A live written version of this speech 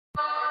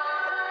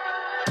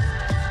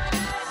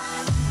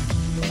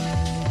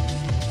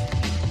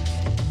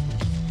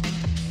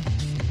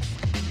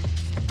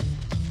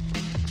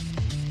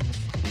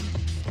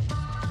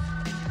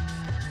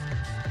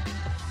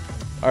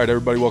All right,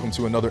 everybody, welcome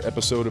to another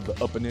episode of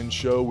the Up and In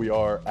Show. We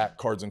are at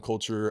Cards and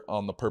Culture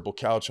on the Purple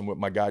Couch and with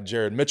my guy,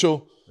 Jared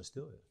Mitchell. Let's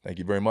do it. Thank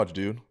you very much,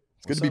 dude.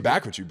 It's good to be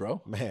back with you,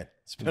 bro. Man,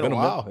 it's been a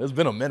while. It's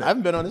been a minute. I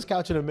haven't been on this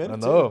couch in a minute.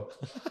 I know.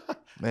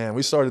 Man,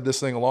 we started this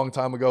thing a long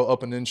time ago,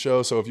 Up and In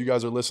Show. So if you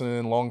guys are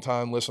listening,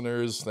 long-time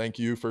listeners, thank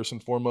you first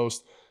and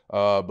foremost.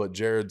 But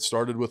Jared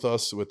started with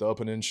us with the Up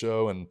and In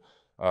Show and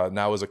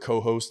now is a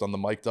co-host on the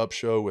Mic'd Up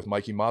Show with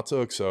Mikey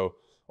Matuk. So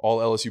all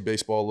LSU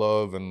baseball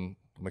love, and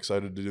I'm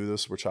excited to do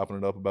this. We're chopping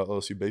it up about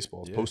LSU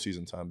baseball. It's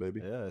postseason time, baby.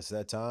 Yeah, it's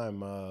that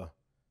time.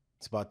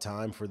 It's about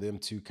time for them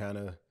to kind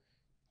of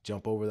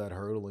jump over that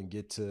hurdle and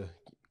get to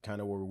kind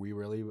of where we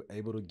really were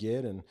able to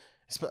get. And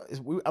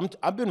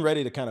I've been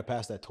ready to kind of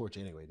pass that torch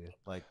anyway, dude.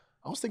 Like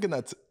I was thinking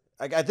that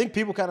I think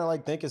people kind of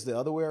like think it's the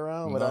other way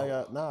around,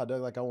 but No. they're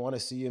like I want to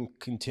see him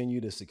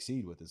continue to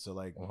succeed with it. So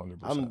like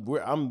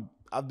 100%.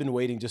 I've been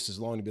waiting just as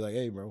long to be like,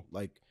 hey, bro,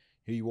 like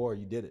here you are,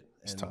 you did it.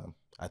 It's And time.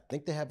 I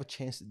think they have a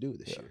chance to do it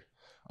this year.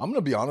 I'm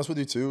going to be honest with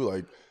you too.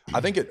 Like, I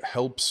think it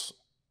helps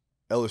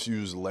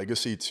LSU's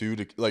legacy too,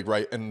 to like,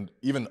 right. And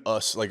even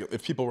us, like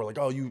if people were like,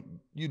 oh, you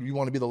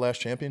want to be the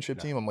last championship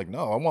team? I'm like,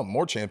 no, I want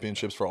more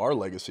championships for our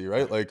legacy.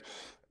 Right. Like it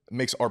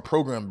makes our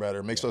program better,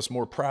 it makes us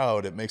more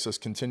proud. It makes us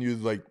continue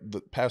like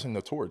passing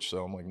the torch.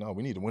 So I'm like, no,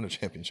 we need to win a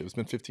championship. It's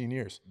been 15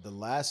 years. The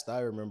last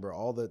I remember,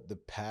 all the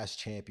past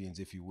champions,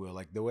 if you will,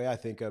 like the way I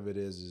think of it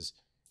is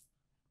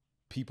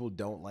people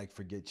don't like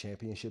forget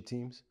championship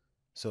teams.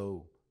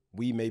 So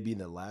we may be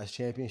the last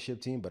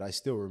championship team, but I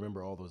still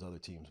remember all those other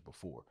teams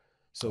before.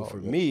 So for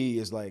me,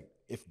 it's like,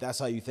 if that's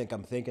how you think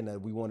I'm thinking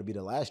that we want to be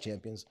the last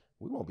champions,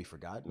 we won't be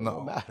forgotten. No. It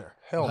won't matter.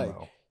 Hell like,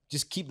 no.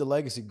 Just keep the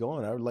legacy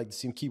going. I would like to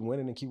see him keep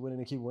winning and keep winning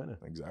and keep winning.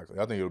 Exactly.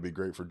 I think it'll be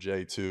great for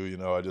Jay too. You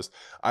know,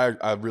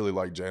 I really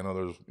like Jay. I know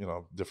there's, you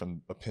know,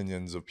 different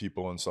opinions of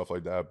people and stuff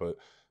like that, but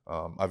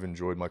I've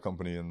enjoyed my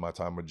company and my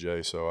time with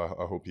Jay. So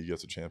I hope he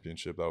gets a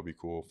championship. That'll be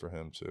cool for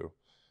him too.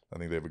 I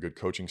think they have a good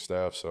coaching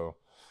staff. So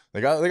they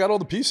got all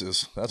the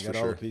pieces. That's for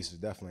sure. All the pieces,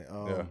 definitely.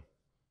 Yeah.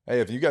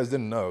 Hey, if you guys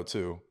didn't know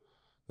too,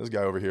 this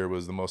guy over here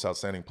was the most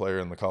outstanding player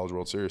in the College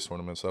World Series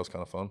tournament. So that was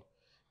kind of fun.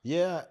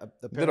 Yeah,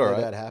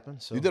 apparently that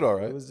happened. So you did all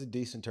right. It was a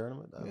decent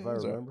tournament, if I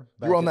remember.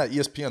 You were on that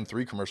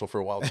ESPN3 commercial for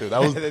a while too.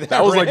 That was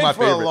like my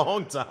favorite. For a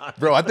long time,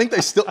 bro. I think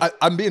they still.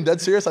 I'm being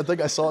dead serious. I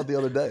think I saw it the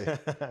other day.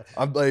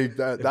 I'm like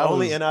that.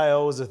 Only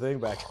NIL was a thing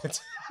back then.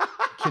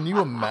 Can you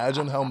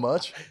imagine how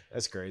much?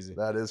 That's crazy.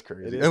 That is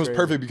crazy. It was crazy.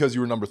 Perfect because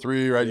you were number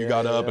 3, right? You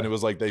got up, and it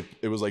was like the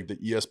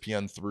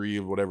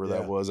ESPN3, whatever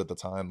that was at the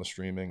time, the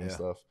streaming and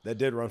stuff. That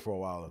did run for a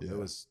while. It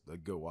was a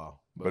good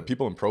while. But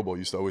people in Pro Bowl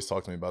used to always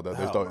talk to me about that.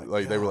 They thought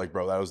they were like,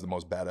 bro, that was the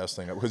most badass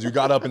thing because you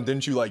got up and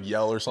didn't you like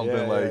yell or something?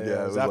 It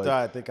was after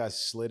I think I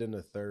slid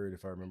into third,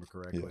 if I remember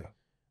correctly. Yeah.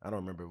 I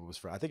don't remember if it was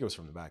I think it was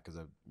from the back because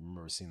I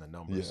remember seeing the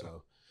numbers.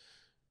 So.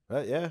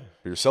 But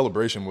your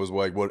celebration was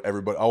like what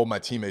everybody, all my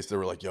teammates, they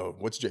were like, yo,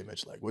 what's Jay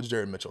Mitch like? What's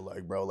Jared Mitchell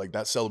like, bro? Like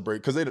that celebrate,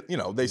 because they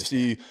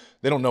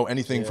don't know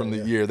anything from the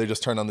year. They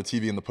just turn on the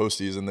TV in the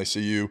postseason, they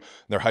see you,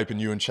 they're hyping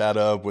you and chat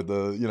up with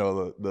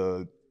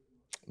the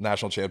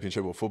national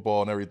championship of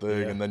football and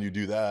everything, and then you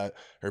do that.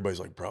 Everybody's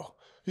like, bro,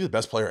 you're the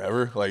best player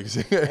ever. Like,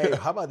 hey,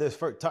 how about this?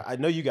 I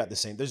know you got the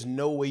same. There's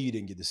no way you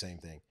didn't get the same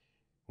thing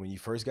when you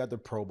first got the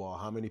Pro Bowl.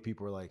 How many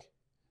people were like,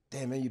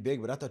 damn, man, you big,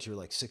 but I thought you were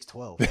like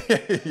 6'12".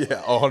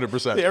 Yeah,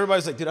 100%.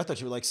 Everybody's like, dude, I thought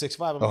you were like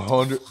 6'5". I'm like,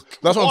 100.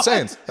 That's what I'm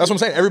saying. That's what I'm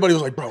saying. Everybody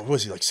was like, bro,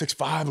 was he like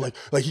 6'5"?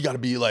 Like he got to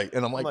be like,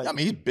 and I'm like, I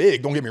mean, he's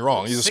big. Don't get me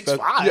wrong. He's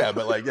 6'5". Yeah,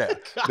 but like,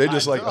 they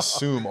just like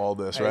assume all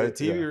this, right?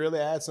 The TV really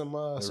adds some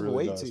really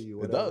weight does. to you.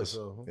 Whatever, it does.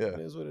 So it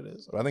is what it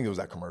is. But I think it was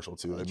that commercial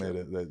too. They made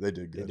it. They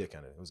did good. They did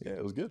kind of. It was good. Yeah,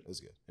 it was good. It was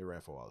good. It ran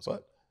for a while.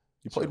 But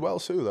you played well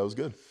too. That was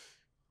good.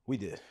 We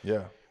did.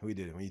 Yeah. We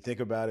did. When you think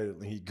about it,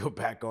 when you go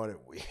back on it,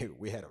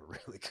 we had a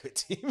really good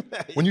team.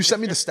 When you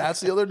sent me the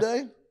stats the other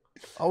day,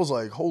 I was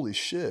like, holy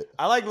shit.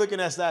 I like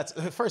looking at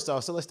stats. First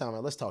off, so let's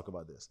talk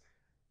about this.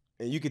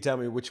 And you can tell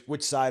me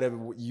which side of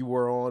it you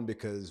were on,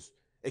 because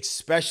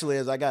especially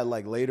as I got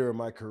like later in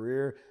my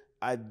career,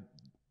 it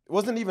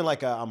wasn't even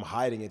like I'm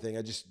hiding anything.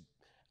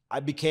 I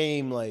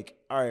became like,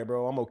 all right,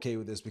 bro, I'm okay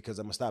with this because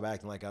I'm going to stop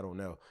acting like I don't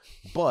know.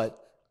 But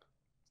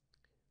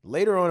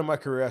later on in my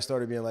career, I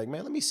started being like,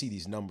 man, let me see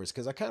these numbers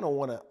because I kind of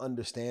want to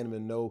understand them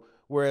and know.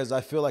 Whereas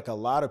I feel like a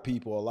lot of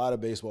people, a lot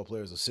of baseball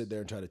players will sit there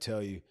and try to tell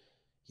you,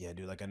 yeah,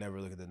 dude, like I never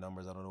look at the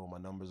numbers. I don't know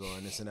what my numbers are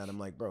and this and that. I'm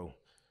like, bro,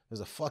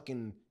 there's a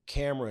fucking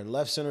camera in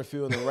left center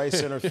field and right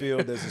center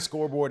field. There's a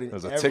scoreboard.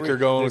 There's a ticker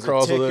going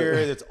across with it. There's a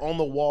ticker that's on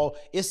the wall.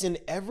 It's in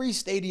every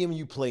stadium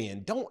you play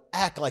in. Don't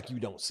act like you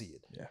don't see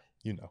it. Yeah.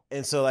 You know.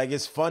 And so like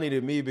it's funny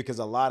to me because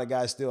a lot of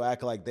guys still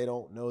act like they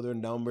don't know their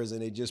numbers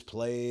and they just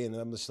play. And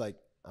I'm just like,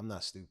 I'm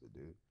not stupid,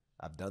 dude.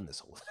 I've done this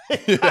whole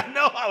thing. I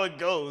know how it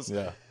goes.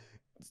 Yeah.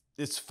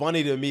 It's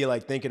funny to me,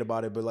 like thinking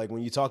about it, but like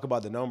when you talk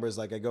about the numbers,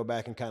 like I go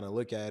back and kind of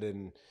look at it,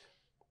 and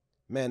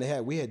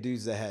man, we had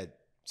dudes that had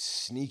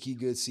sneaky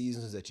good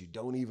seasons that you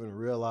don't even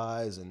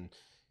realize, and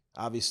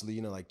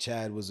obviously, like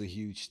Chad was a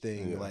huge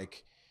thing. Yeah.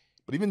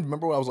 But even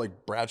remember when I was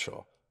like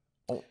Bradshaw,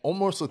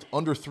 almost with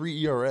under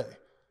 3 ERA.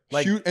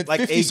 Shoot at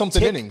like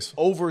 50-something innings.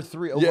 Over a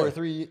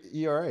 3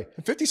 ERA.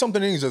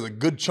 50-something innings is a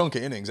good chunk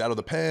of innings out of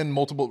the pen,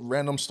 multiple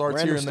random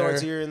starts here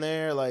and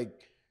there. Like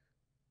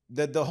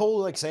the whole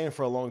like saying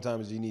for a long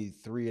time is you need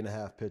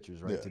 3.5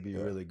 pitchers, right, to be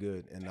really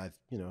good. And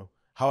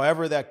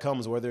however that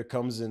comes, whether it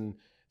comes in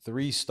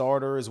 3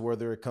 starters,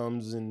 whether it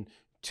comes in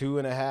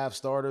 2.5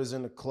 starters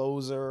and a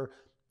closer,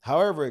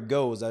 however it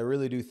goes, I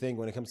really do think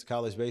when it comes to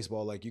college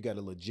baseball, like you got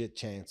a legit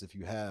chance if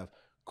you have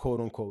quote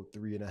unquote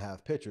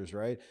 3.5 pitchers,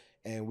 right?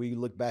 And we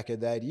look back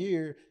at that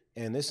year,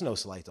 and there's no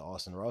slight to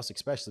Austin Ross,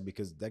 especially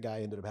because that guy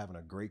ended up having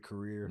a great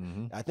career.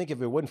 Mm-hmm. I think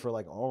if it wasn't for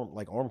like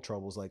arm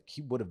troubles, like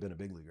he would have been a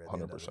big leaguer.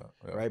 100%,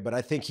 right? But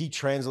I think he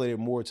translated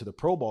more to the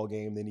pro ball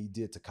game than he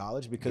did to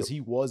college because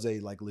he was a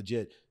like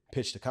legit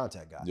pitch to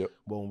contact guy.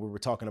 Well, when we were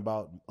talking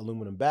about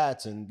aluminum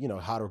bats and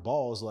hotter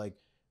balls, like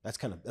that's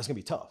gonna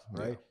be tough,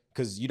 right?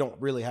 Because you don't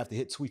really have to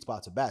hit sweet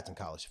spots of bats in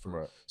college.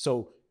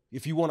 So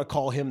if you want to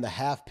call him the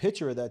half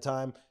pitcher at that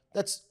time,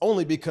 that's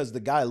only because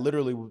the guy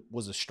literally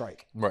was a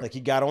strike. Right. Like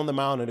he got on the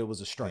mound and it was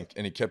a strike.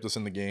 And he kept us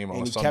in the game on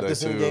and a he Sunday kept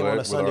us in too, the game right? on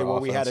a Sunday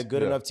where we had a offense.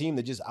 good enough team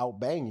to just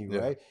outbang you,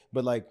 right?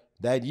 But like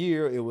that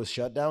year, it was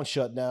shut down.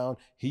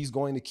 He's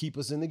going to keep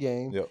us in the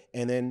game.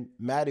 And then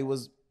Matty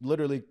was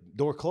literally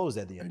door closed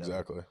at the end.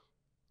 Exactly. Of it.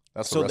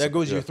 That's so there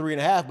goes your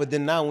 3.5. But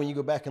then now when you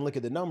go back and look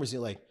at the numbers,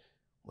 you're like,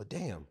 well,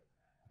 damn,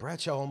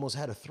 Bradshaw almost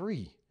had a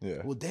 3.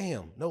 Yeah. Well,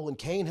 damn, Nolan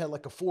Cain had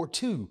like a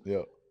 4.2.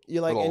 Yeah.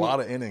 You're like, a lot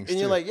of innings. And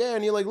you're like,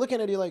 and you're like looking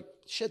at it, you're like,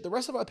 shit, the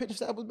rest of our pitching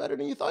staff was better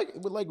than you thought,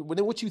 like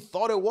than what you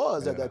thought it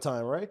was at that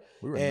time, right?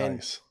 We were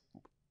nice.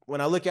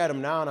 When I look at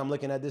him now and I'm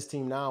looking at this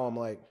team now, I'm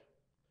like,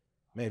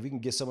 man, if we can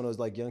get some of those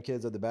like young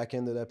kids at the back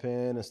end of that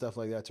pen and stuff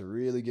like that to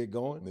really get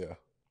going,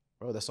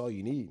 bro, that's all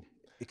you need.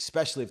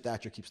 Especially if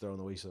Thatcher keeps throwing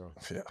the way he's throwing.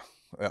 Yeah.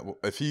 Well,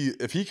 if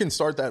he can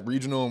start that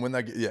regional and win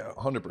that,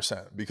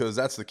 100%, because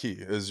that's the key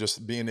is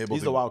just being able.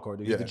 He's the wild card,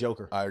 dude. He's the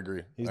Joker. I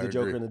agree. He's the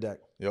Joker in the deck.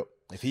 Yep.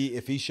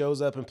 If he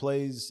shows up and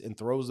plays and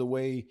throws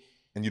away,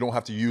 and you don't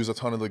have to use a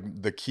ton of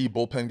the key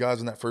bullpen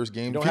guys in that first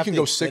game. If he can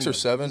go 6 or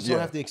 7, you don't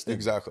have to extend.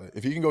 Exactly.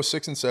 If he can go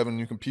 6 and 7,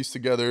 you can piece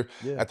together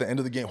at the end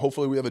of the game.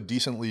 Hopefully, we have a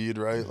decent lead,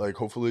 right? Like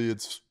hopefully,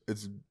 it's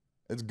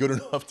good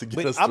enough to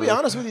get us. I'll be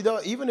honest with you though,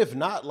 even if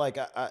not, like,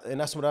 and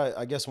that's what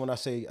I guess when I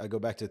say I go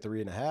back to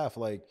 3.5,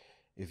 like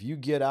if you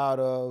get out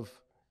of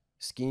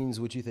Skeens,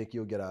 what you think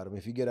you'll get out of him?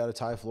 If you get out of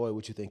Ty Floyd,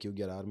 what you think you'll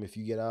get out of him? If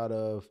you get out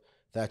of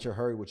Thatcher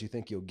Hurry, what you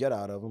think you'll get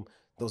out of him?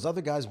 Those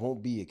other guys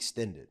won't be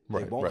extended.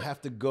 They won't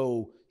have to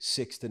go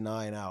 6 to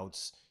 9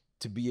 outs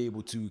to be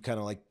able to kind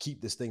of like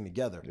keep this thing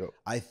together.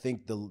 I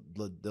think the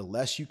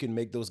less you can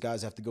make those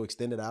guys have to go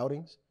extended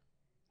outings,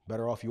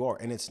 better off you are.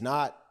 And it's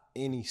not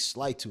any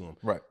slight to them.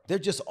 Right. They're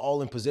just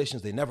all in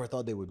positions they never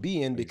thought they would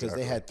be in because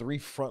they had 3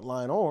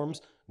 frontline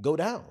arms go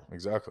down.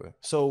 Exactly.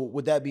 So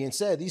with that being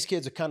said, these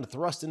kids are kind of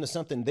thrust into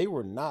something they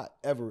were not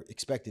ever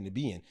expecting to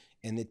be in.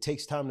 And it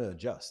takes time to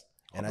adjust.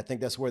 And I think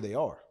that's where they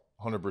are.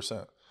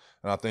 100%.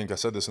 And I think I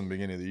said this in the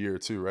beginning of the year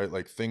too, right?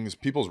 Like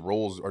people's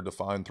roles are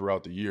defined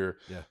throughout the year.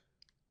 Yeah.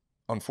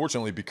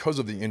 Unfortunately, because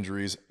of the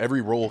injuries,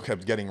 every role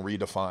kept getting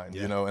redefined,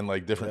 and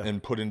like different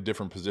and put in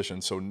different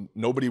positions. So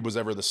nobody was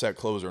ever the set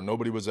closer.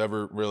 Nobody was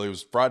ever really, it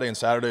was Friday and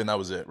Saturday and that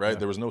was it, right?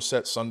 There was no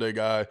set Sunday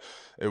guy.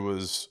 It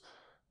was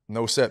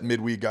no set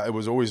midweek guy. It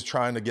was always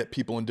trying to get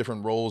people in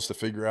different roles to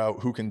figure out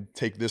who can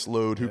take this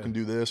load, who can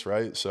do this,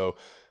 right? So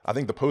I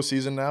think the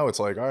postseason now, it's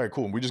like, all right,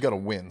 cool. We just got to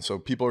win. So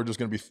people are just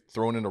going to be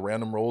thrown into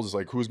random roles. It's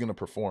like, who's going to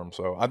perform?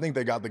 So I think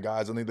they got the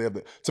guys. I think they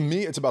have to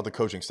me, it's about the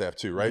coaching staff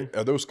too, right?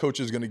 Are those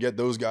coaches going to get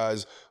those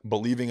guys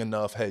believing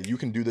enough, hey, you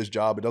can do this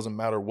job. It doesn't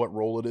matter what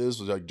role it is.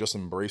 Like, just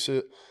embrace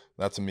it.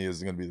 That to me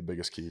is going to be the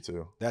biggest key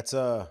too. That's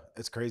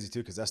it's crazy too,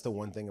 because that's the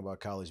one thing about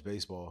college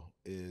baseball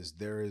is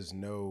there's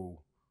no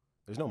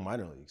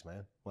minor leagues,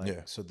 man.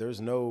 So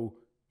there's no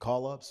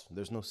call-ups,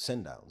 there's no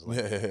send-downs. Like,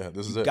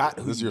 this is it.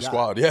 This is your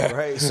squad.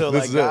 Right. So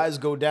like guys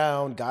go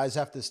down, guys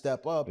have to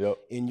step up, Yep.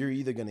 and you're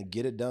either going to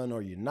get it done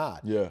or you're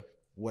not. Yeah.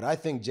 What I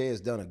think Jay has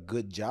done a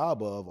good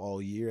job of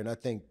all year, and I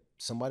think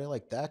somebody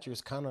like Thatcher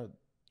is kind of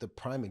the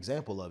prime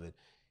example of it.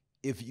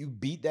 If you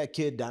beat that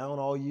kid down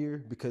all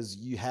year because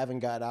you haven't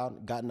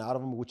gotten out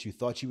of him what you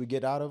thought you would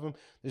get out of him,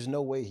 there's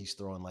no way he's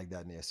throwing like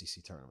that in the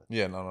SEC tournament.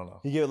 Yeah,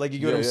 no. You get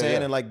what I'm saying?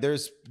 Yeah. And like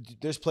there's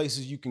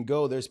places you can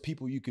go, there's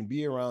people you can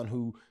be around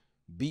who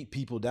beat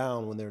people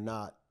down when they're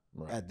not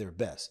at their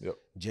best. Yep.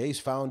 Jay's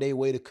found a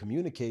way to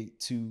communicate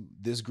to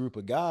this group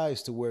of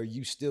guys to where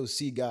you still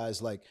see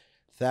guys like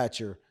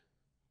Thatcher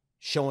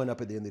showing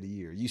up at the end of the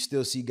year. You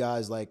still see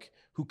guys like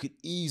who could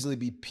easily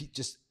be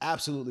just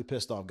absolutely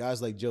pissed off.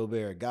 Guys like Joe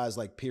Barrett, guys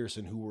like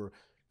Pearson, who were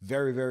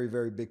very, very,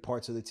 very big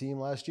parts of the team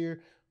last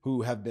year,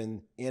 who have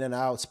been in and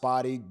out,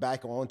 spotty,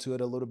 back onto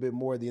it a little bit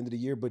more at the end of the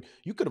year. But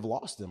you could have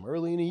lost them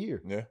early in the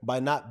year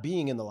by not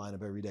being in the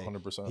lineup every day.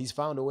 100%. He's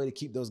found a way to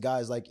keep those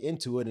guys like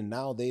into it, and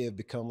now they have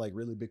become like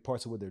really big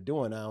parts of what they're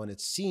doing now. And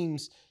it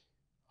seems,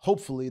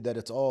 hopefully, that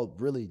it's all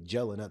really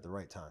gelling at the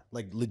right time,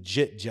 like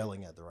legit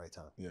gelling at the right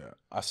time. Yeah,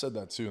 I said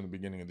that too in the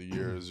beginning of the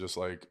year. Is just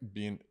like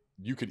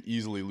you could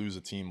easily lose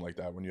a team like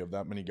that when you have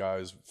that many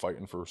guys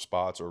fighting for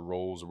spots or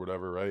roles or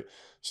whatever, right?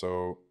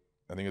 So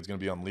I think it's going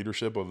to be on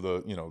leadership of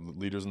the, the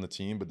leaders in the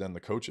team, but then the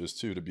coaches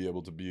too, to be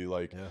able to be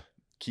like,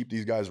 keep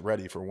these guys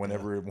ready for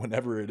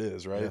whenever it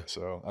is, right? Yeah.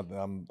 So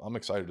I'm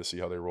excited to see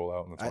how they roll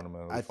out in the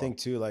tournament. I think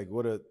too, like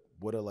what a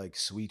like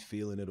sweet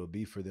feeling it'll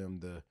be for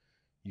them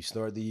you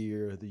start the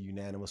year the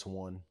unanimous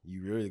one.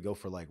 You really go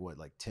for like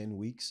 10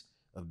 weeks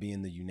of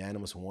being the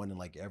unanimous one in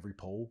like every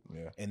poll.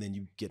 Yeah. And then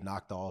you get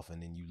knocked off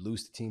and then you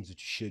lose the teams that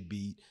you should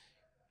beat.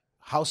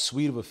 How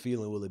sweet of a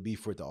feeling will it be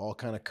for it to all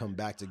kind of come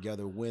back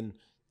together when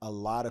a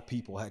lot of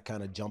people had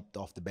kind of jumped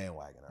off the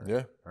bandwagon already?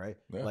 Yeah. Right?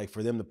 Yeah. Like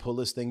for them to pull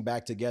this thing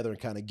back together and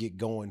kind of get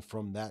going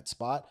from that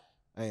spot,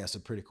 I think that's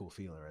a pretty cool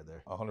feeling right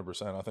there.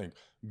 100%. I think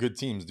good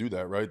teams do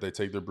that, right? They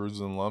take their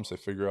bruises and lumps, they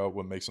figure out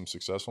what makes them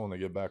successful, and they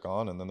get back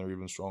on, and then they're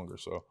even stronger.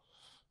 So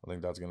I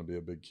think that's going to be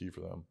a big key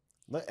for them.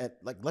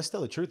 Like, let's tell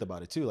the truth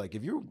about it too. Like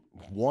if you're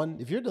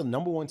the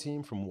number one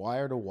team from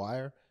wire to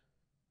wire,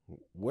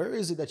 where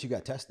is it that you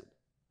got tested?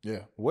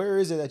 Yeah. Where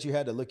is it that you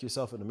had to look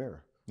yourself in the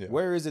mirror? Yeah.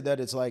 Where is it that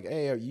it's like,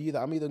 hey,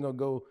 I'm either going to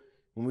go,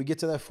 when we get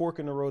to that fork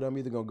in the road, I'm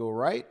either going to go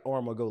right or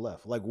I'm going to go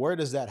left. Like, where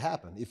does that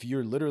happen if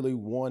you're literally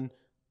one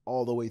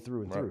all the way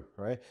through and through,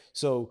 right?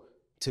 So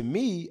to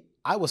me,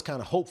 I was kind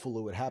of hopeful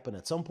it would happen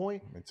at some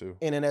point. Me too.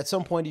 And then at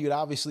some point, you'd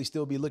obviously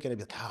still be looking at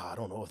it, like, I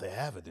don't know if they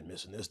have it. They're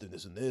missing this,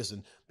 and this,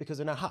 and because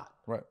they're not hot.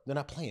 Right. They're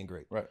not playing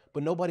great. Right.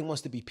 But nobody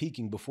wants to be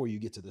peaking before you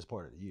get to this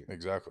part of the year.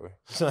 Exactly.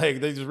 So like,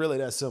 they're just really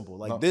that simple.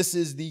 Like this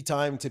is the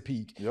time to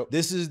peak. Yep.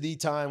 This is the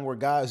time where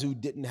guys who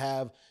didn't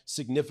have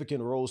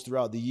significant roles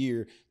throughout the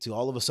year to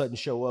all of a sudden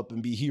show up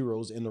and be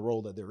heroes in the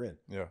role that they're in.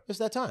 Yeah. It's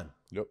that time.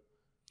 Yep.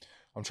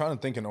 I'm trying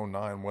to think in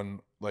 2009 when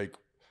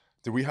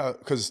did we have,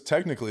 because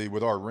technically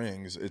with our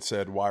rings, it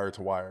said wire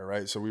to wire,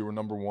 right? So we were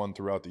number one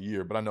throughout the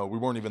year, but I know we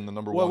weren't even the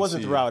number one. Well, it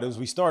wasn't seed. throughout. It was,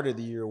 we started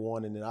the year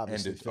one and then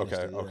obviously finished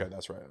it. Okay,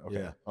 that's right.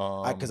 Okay.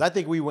 Yeah. Because I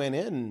think we went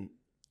in.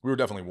 We were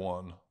definitely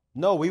one.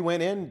 No, we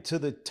went into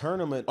the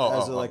tournament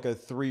as like a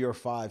 3 or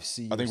 5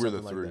 seed. I think we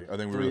were the 3. Like I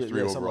think we were the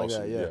 3 overall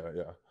seed.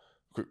 Yeah.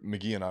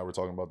 McGee and I were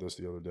talking about this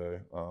the other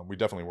day. We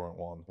definitely weren't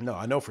one. No,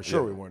 I know for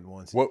sure we weren't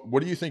one.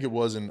 What do you think it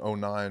was in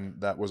 2009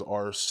 that was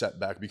our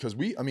setback? Because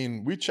we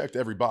checked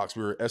every box.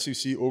 We were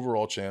SEC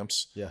overall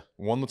champs. Yeah.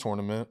 Won the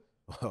tournament.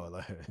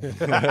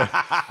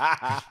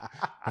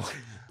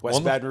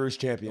 West Baton Rouge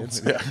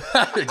champions. Yeah,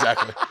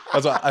 exactly.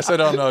 That's what I said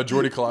on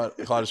Jordy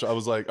Clott's show. I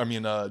was like,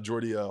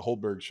 Jordy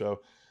Holtberg's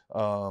show. I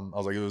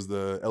was like, it was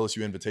the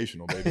LSU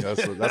Invitational, baby.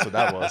 That's what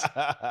that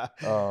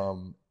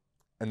was.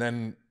 And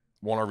then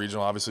won our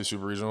regional, obviously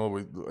super regional.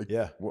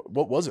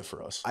 What was it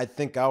for us? I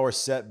think our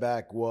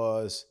setback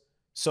was,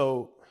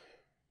 so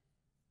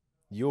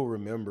you'll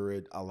remember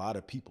it. A lot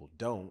of people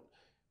don't,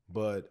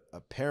 but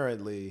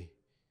apparently,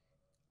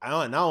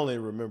 I not only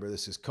remember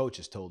this, his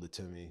coaches told it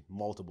to me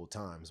multiple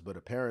times, but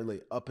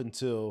apparently up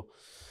until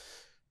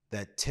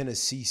that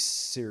Tennessee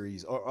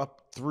series, or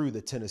up through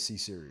the Tennessee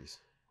series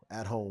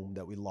at home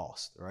that we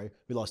lost, right?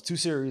 We lost 2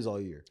 series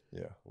all year.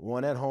 Yeah.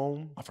 One at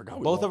home. I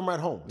forgot. Both of them at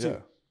home, too. Yeah.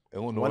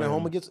 Illinois. One at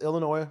home against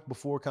Illinois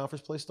before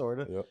conference play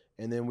started. Yep.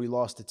 And then we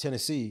lost to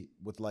Tennessee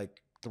with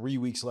like 3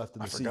 weeks left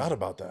in the season. I forgot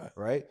about that.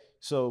 Right?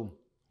 So,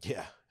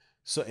 yeah.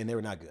 So, and they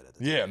were not good at it.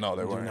 Yeah, no,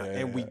 they weren't.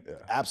 And we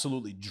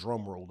absolutely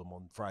drum rolled them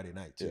on Friday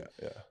night, too.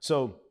 Yeah.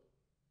 So,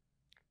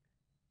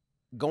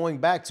 going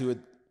back to it,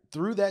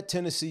 through that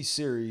Tennessee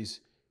series,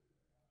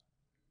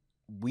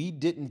 we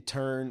didn't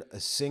turn a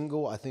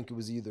single, I think it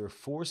was either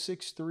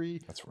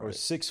 4-6-3 or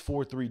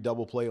 6-4-3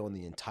 double play on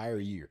the entire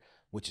year,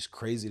 which is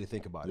crazy to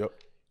think about. Yep.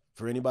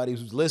 For anybody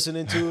who's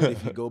listening to it,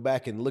 if you go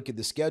back and look at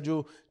the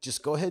schedule,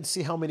 just go ahead and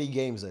see how many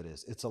games that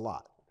is. It's a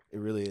lot. It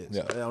really is.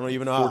 Yeah. I don't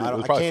even know 40, how.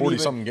 I can't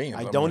 40-something games.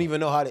 I don't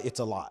even know how to. It's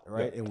a lot,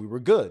 right? Yeah. And we were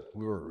good.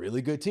 We were a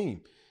really good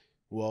team.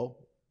 Well,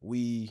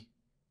 we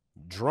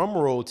drum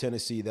rolled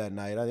Tennessee that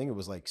night. I think it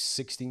was like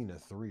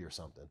 16-3 or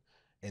something.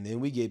 And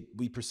then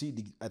we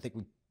proceeded. I think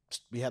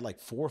we had like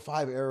 4 or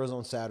 5 errors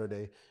on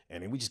Saturday,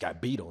 and then we just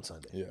got beat on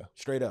Sunday. Yeah,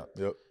 straight up.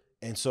 Yep.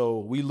 And so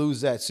we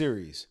lose that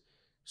series.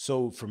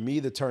 So for me,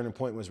 the turning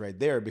point was right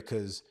there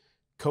because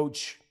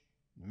Coach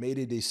made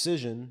a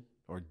decision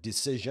or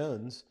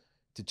decisions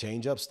to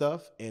change up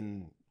stuff,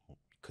 and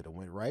could have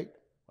went right.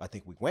 I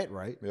think we went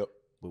right. Yep.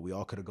 But we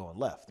all could have gone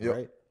left, yep.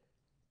 right?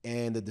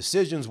 And the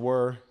decisions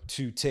were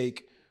to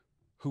take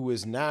who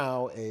is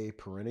now a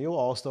perennial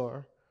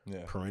all-star,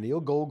 perennial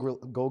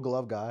gold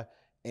glove guy,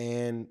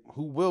 and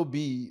who will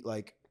be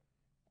like,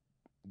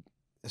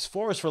 as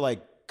far as for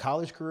like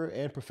college career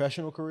and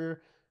professional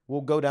career,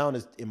 will go down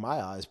as, in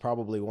my eyes,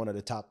 probably one of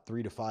the top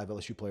 3 to 5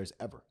 LSU players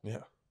ever. Yeah.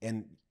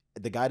 And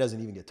the guy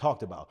doesn't even get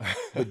talked about.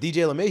 But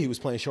DJ LeMahieu was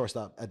playing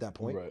shortstop at that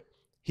point. Right.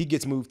 He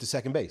gets moved to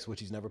second base, which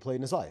he's never played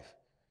in his life.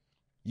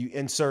 You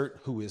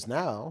insert who is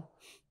now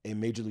a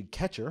major league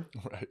catcher,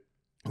 right,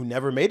 who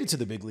never made it to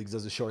the big leagues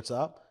as a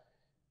shortstop,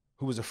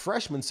 who was a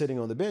freshman sitting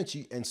on the bench.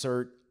 You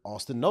insert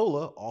Austin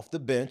Nola off the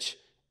bench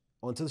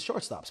onto the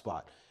shortstop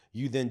spot.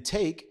 You then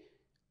take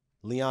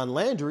Leon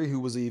Landry, who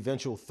was the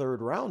eventual 3rd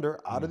rounder,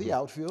 out of the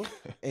outfield,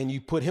 and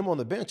you put him on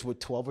the bench with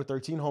 12 or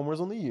 13 homers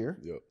on the year.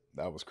 Yep,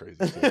 that was crazy.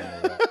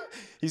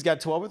 He's got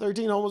 12 or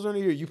 13 homers on the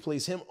year. You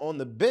place him on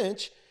the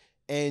bench,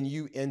 and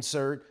you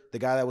insert the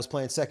guy that was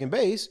playing second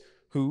base,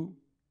 who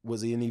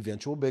was an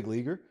eventual big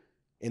leaguer,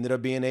 ended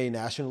up being a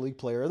National League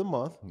Player of the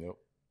Month. Yep.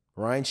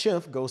 Ryan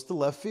Schimpf goes to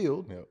left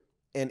field, Yep.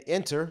 and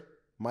enter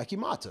Mikey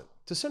Mata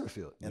to center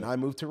field, and I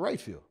moved to right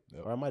field,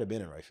 Yep. or I might have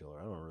been in right field.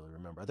 I don't really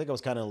remember. I think I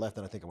was kind of left,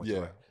 and I think I went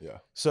to right. Yeah.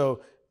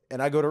 So,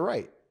 and I go to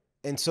right,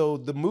 and so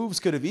the moves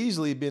could have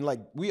easily been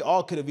like, we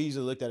all could have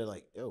easily looked at it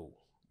like, yo,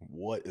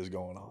 what is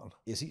going on?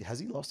 Has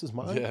he lost his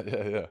mind?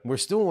 Yeah. We're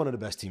still one of the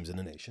best teams in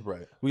the nation.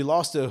 Right. We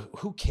lost to,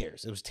 who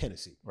cares? It was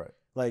Tennessee. Right.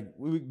 Like,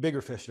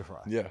 bigger fish to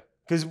fry. Yeah.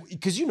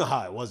 Because you know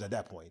how it was at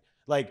that point.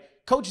 Like,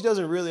 coach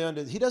doesn't really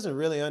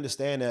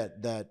understand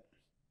that,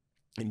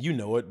 and you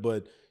know it,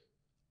 but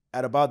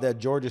at about that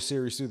Georgia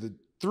series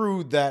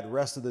through that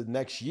rest of the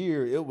next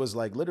year, it was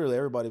like literally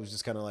everybody was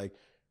just kind of like,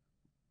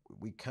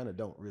 we kind of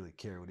don't really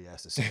care what he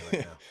has to say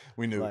right now.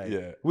 We knew, like,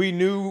 yeah. We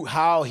knew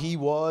how he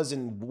was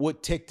and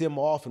what ticked him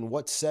off and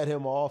what set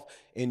him off.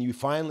 And you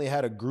finally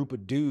had a group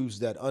of dudes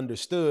that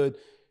understood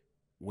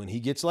when he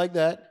gets like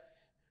that,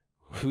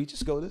 we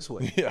just go this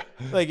way. Yeah.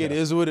 Like, it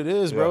is what it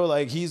is, bro. Yeah.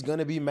 Like, he's going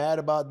to be mad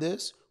about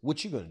this.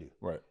 What you going to do?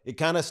 Right. You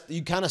kind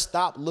of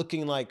stop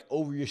looking like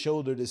over your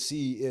shoulder to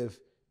see if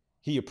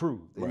he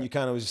approved. And Right. you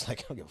kind of was just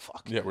like, I don't give a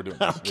fuck. Yeah, we're doing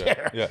I this. don't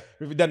care. Yeah.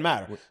 It doesn't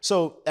matter.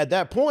 So at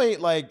that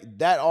point, like,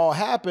 that all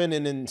happened.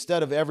 And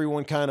instead of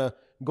everyone kind of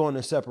going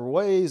their separate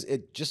ways,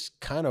 it just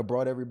kind of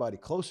brought everybody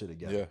closer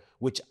together. Yeah.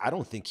 Which I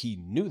don't think he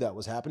knew that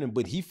was happening,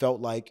 but he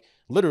felt like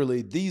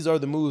literally these are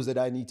the moves that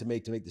I need to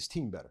make this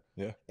team better.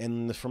 Yeah.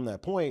 And from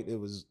that point, it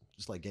was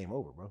just like game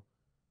over, bro.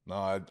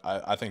 No,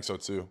 I think so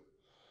too.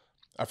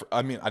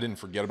 I mean, I didn't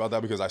forget about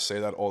that because I say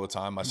that all the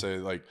time. I say,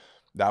 like,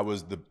 that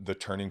was the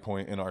turning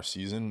point in our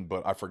season,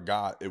 but I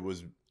forgot it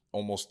was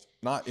almost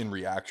not in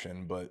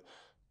reaction, but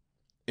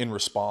in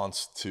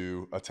response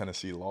to a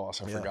Tennessee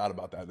loss. I forgot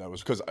about that. That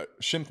was because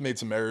Schimpf made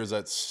some errors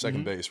at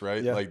second base,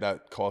 right? Yeah. Like,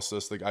 that cost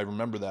us. Like, I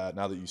remember that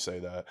now that you say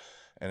that,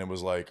 and it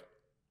was like,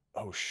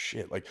 oh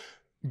shit, like.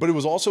 But it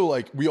was also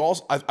like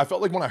I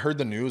felt like when I heard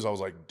the news, I was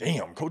like,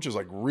 damn, coach is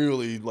like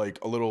really like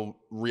a little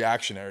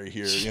reactionary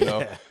here, you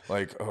know?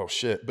 Like, oh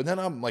shit. But then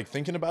I'm like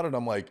thinking about it,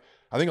 I'm like,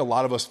 I think a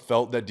lot of us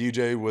felt that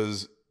DJ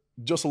was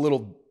just a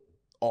little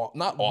off,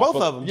 not off.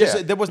 Both of them. Yeah.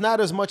 Just, there was not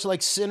as much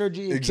like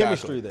synergy and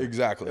chemistry there.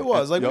 Exactly. It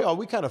was like Yep.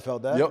 we kind of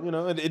felt that, Yep. you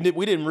know, and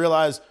we didn't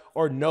realize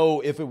or know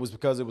if it was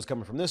because it was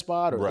coming from this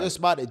spot or Right. this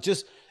spot.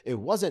 It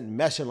wasn't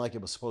meshing like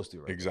it was supposed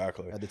to, right?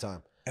 Exactly. At the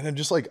time. And then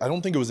just like, I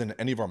don't think it was in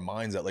any of our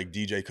minds that like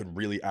DJ could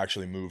really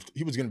actually move.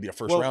 He was going to be a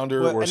first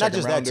rounder or a and second not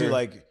just rounder. that too.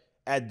 Like,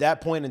 at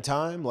that point in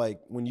time,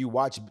 like when you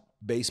watch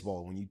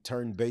baseball, when you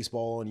turned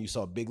baseball on, you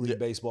saw big league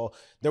baseball,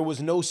 there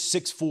was no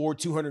 6'4",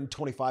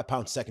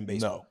 225-pound second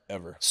baseman. No,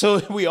 ever. So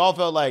we all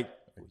felt like,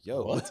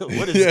 yo, what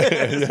is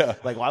this? Yeah.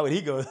 Like, why would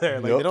he go there?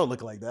 Like, they don't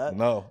look like that.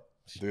 No.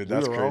 Dude,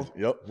 that's were crazy. wrong.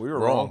 Yep. We were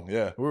wrong.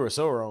 Yeah. We were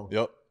so wrong.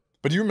 Yep.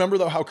 But do you remember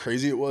though how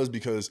crazy it was?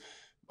 Because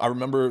I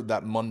remember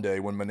that Monday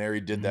when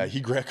Maneri did that,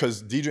 he grabbed,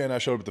 because DJ and I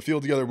showed up at the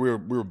field together. We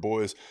were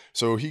boys.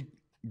 So he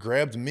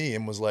grabbed me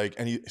and was like,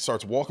 and he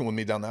starts walking with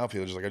me down the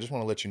outfield. Just like, I just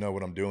want to let you know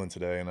what I'm doing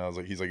today. And I was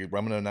like, he's like, I'm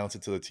going to announce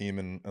it to the team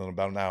in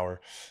about an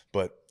hour.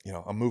 But, you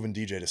know, I'm moving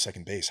DJ to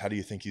second base. How do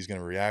you think he's going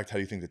to react? How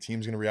do you think the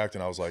team's going to react?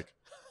 And I was like,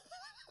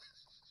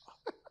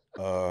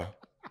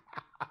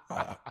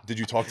 did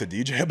you talk to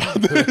DJ about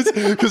this?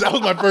 Because that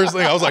was my first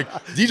thing. I was like,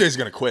 DJ's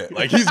gonna quit.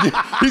 Like, he's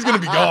gonna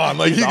be gone.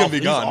 Like, he's gonna be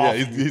gone. Yeah,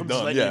 he's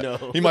done. Yeah,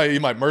 know. he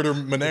might murder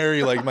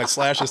Maneri. Like, he might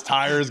slash his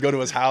tires, go to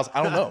his house.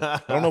 I don't know.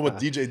 I don't know what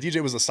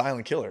DJ was a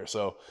silent killer.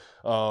 So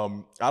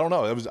I don't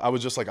know. I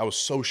was just like, I was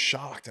so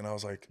shocked, and I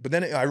was like, but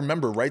then I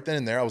remember right then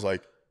and there, I was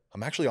like,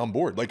 I'm actually on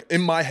board. Like,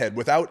 in my head,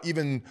 without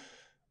even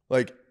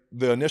like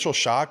the initial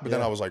shock, but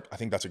then I was like, I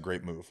think that's a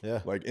great move.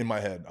 Yeah. Like, in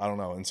my head, I don't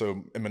know. And so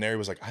Maneri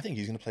was like, I think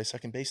he's going to play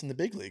second base in the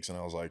big leagues. And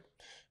I was like,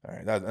 all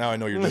right, now I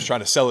know you're just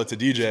trying to sell it to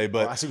DJ,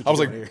 but I was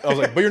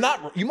like,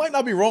 but you might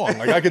not be wrong.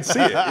 Like, I could see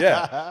it.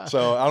 Yeah.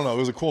 So I don't know. It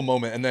was a cool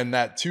moment. And then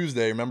that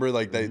Tuesday, remember,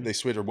 like they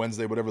switched, or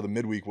Wednesday, whatever the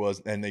midweek was,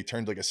 and they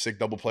turned like a sick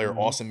double player.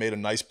 Austin made a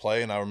nice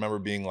play. And I remember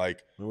being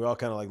like, we all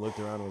kind of like looked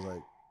around and was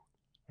like,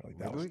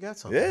 maybe we got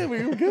something. Yeah,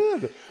 we were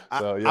good.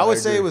 So, I would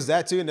say it was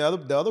that too. And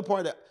the other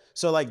part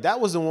so like that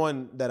was the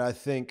one that I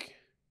think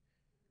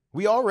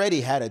we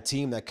already had a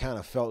team that kind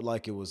of felt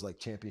like it was like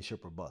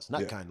championship or bust.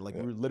 Not kind of, like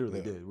we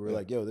literally did. We were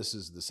like, yo, this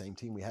is the same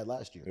team we had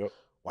last year. Yep.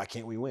 Why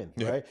can't we win?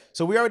 Right?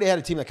 So we already had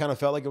a team that kind of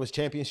felt like it was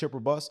championship or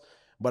bust.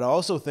 But I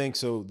also think,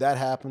 so that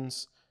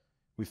happens.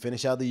 We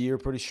finish out the year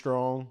pretty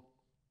strong.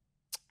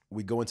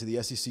 We go into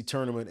the SEC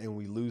tournament and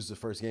we lose the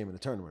first game in the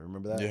tournament.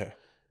 Remember that? Yeah.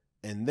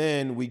 And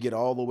then we get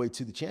all the way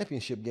to the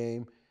championship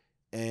game.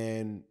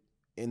 And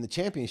in the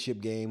championship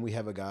game, we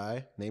have a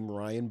guy named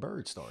Ryan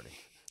Bird starting.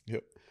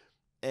 Yep.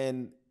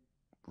 And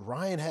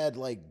Ryan had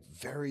like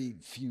very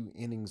few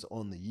innings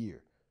on the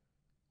year.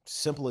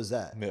 Simple as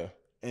that. Yeah.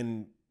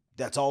 And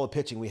that's all the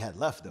pitching we had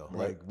left though.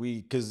 Right. Like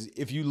because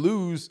if you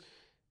lose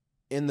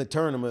in the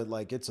tournament,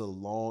 like it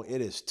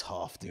is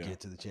tough to get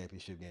to the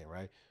championship game,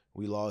 right?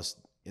 We lost,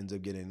 ends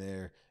up getting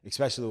there,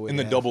 especially the way in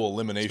the double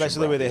elimination.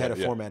 Especially the way they had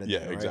it formatted. Yeah,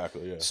 there, right?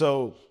 exactly. Yeah.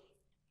 So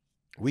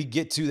we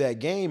get to that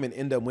game and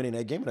end up winning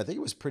that game. And I think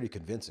it was pretty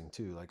convincing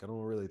too. Like, I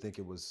don't really think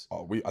it was.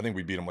 Oh, I think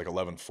we beat them like 11-4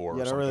 or something.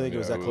 Yeah, I don't really think it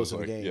was that close to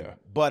the game. Yeah.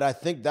 But I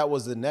think that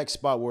was the next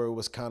spot where it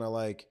was kind of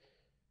like,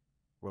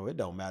 bro, it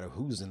don't matter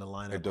who's in the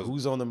lineup,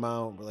 who's on the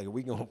mound. Like,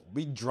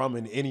 we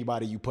drumming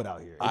anybody you put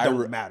out here. It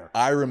don't matter.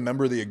 I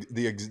remember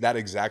that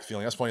exact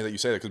feeling. That's funny that you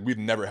say that because we've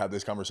never had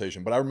this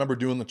conversation. But I remember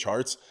doing the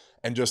charts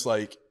and just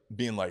like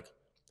being like,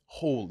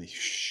 holy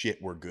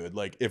shit, we're good.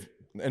 Like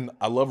and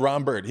I love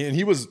Ryan Bird.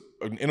 He was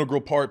an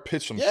integral part,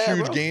 pitched some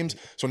huge games.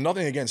 So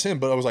nothing against him.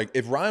 But I was like,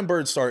 if Ryan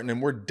Bird's starting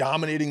and we're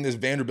dominating this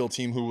Vanderbilt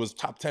team who was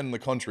top 10 in the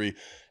country,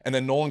 and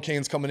then Nolan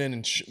Cain's coming in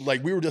and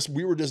like we were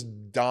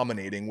just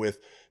dominating with,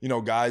 you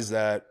know, guys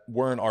that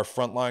weren't our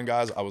frontline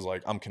guys. I was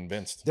like, I'm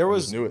convinced. There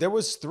was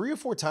 3 or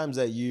 4 times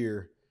that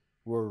year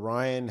where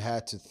Ryan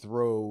had to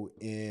throw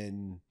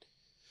in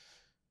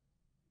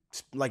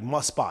like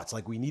must spots,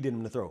 like we needed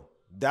him to throw.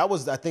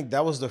 I think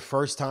that was the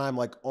first time,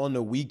 like on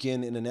the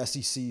weekend in an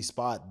SEC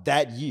spot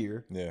that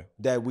year,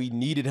 that we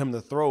needed him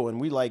to throw, and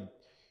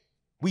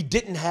we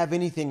didn't have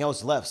anything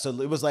else left.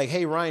 So it was like,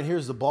 hey Ryan,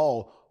 here's the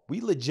ball.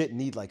 We legit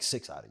need like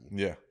 6 out of you.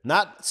 Yeah,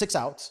 not 6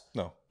 outs.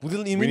 No,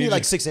 we need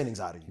like 6 innings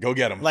out of you. Go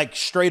get them. Like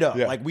straight up.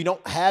 Yeah. Like we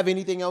don't have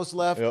anything else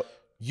left. Yep.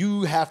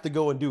 You have to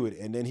go and do it.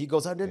 And then he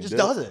goes out there and just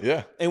does it.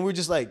 Yeah. And we're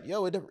just like,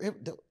 yo,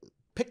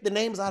 pick the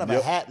names out of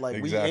a hat.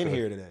 Like we in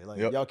here today. Like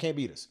y'all can't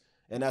beat us.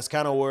 And that's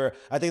kind of where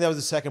I think that was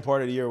the second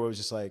part of the year where it was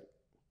just like,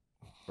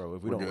 bro,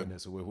 if we don't win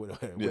this,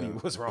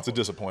 what's wrong? It's a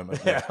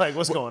disappointment. Yeah, like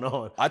what's going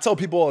on? I tell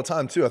people all the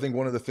time too. I think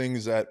one of the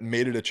things that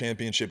made it a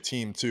championship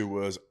team too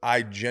was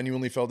I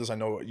genuinely felt this. I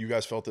know you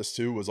guys felt this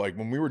too. Was like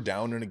when we were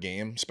down in a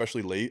game,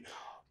 especially late,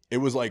 it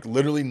was like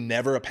literally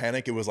never a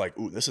panic. It was like,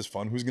 ooh, this is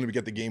fun. Who's going to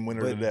get the game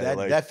winner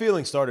today? That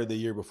feeling started the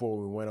year before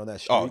we went on that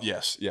streak. Oh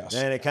yes.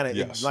 And it kind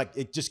of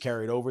it just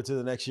carried over to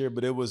the next year,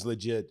 but it was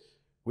legit.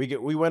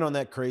 We went on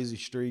that crazy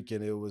streak,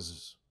 and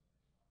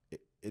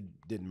it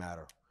didn't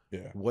matter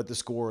what the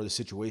score or the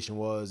situation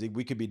was.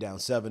 We could be down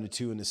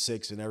 7-2 in the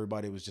 6th, and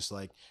everybody was just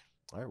like,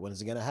 all right, when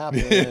is it going to happen?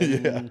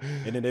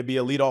 And then there'd be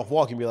a leadoff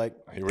walk and be like,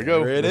 here we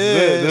go. Here it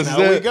is.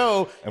 Now we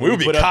go. And we would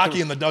be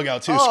cocky in the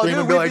dugout too, screaming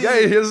and be like,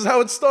 hey, here's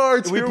how it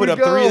starts. We put up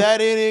 3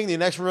 that inning. The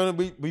next run,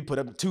 we put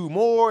up 2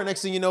 more.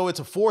 Next thing you know, it's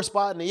a 4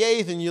 spot in the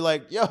 8th, and you're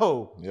like,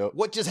 yo,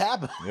 what just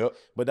happened?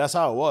 But that's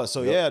how it was.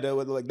 So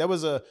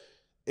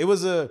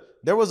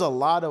there was a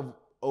lot of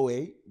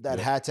 08 that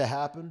had to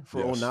happen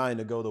for 09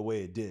 to go the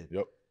way it did.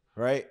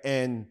 Right.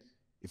 And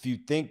if you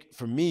think,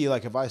 for me,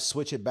 like if I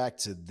switch it back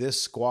to this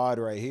squad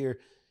right here,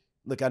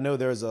 look, I know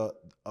there's a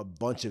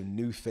bunch of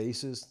new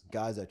faces,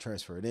 guys that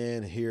transferred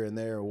in here and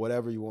there or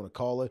whatever you want to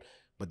call it,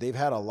 but they've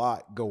had a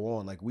lot go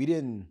on. Like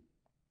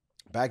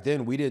back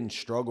then we didn't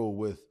struggle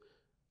with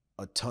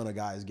a ton of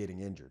guys getting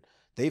injured.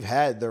 They've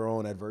had their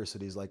own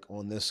adversities like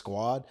on this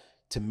squad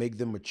to make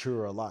them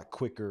mature a lot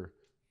quicker,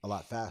 a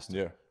lot faster.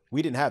 Yeah.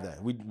 We didn't have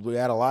that. We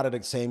had a lot of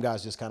the same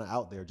guys just kind of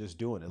out there just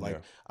doing it.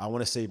 Like I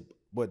want to say,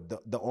 but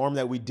the arm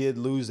that we did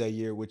lose that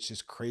year, which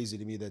is crazy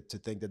to me to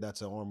think that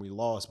that's an arm we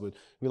lost, but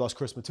we lost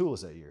Chris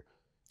Matulis that year,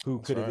 who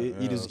could have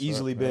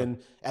easily been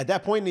at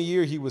that point in the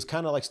year. He was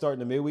kind of like starting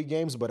the midweek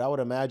games, but I would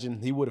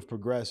imagine he would have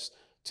progressed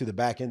to the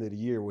back end of the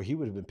year where he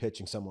would have been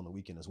pitching some on the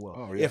weekend as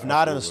well, if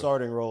not in a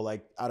starting role,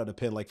 like out of the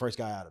pen, like first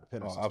guy out of the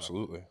pen. Oh,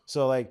 absolutely.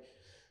 So like.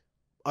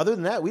 Other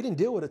than that, we didn't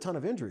deal with a ton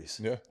of injuries.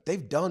 Yeah.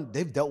 They've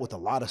dealt with a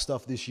lot of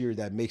stuff this year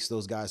that makes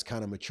those guys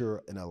kind of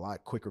mature in a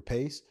lot quicker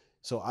pace.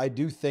 So I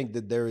do think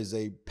that there is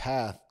a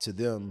path to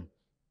them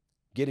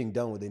getting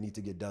done what they need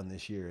to get done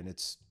this year. And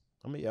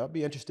I'll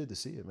be interested to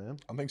see it, man.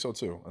 I think so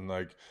too. And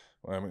like,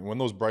 I mean, when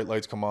those bright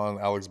lights come on,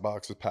 Alex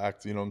box is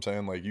packed, you know what I'm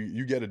saying? Like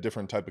you get a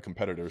different type of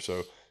competitor.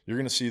 So you're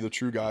going to see the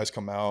true guys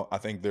come out. I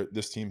think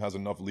this team has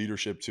enough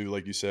leadership too,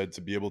 like you said,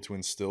 to be able to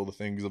instill the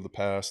things of the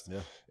past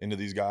into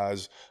these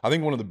guys. I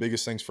think one of the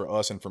biggest things for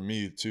us and for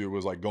me too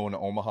was like going to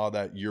Omaha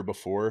that year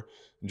before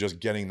and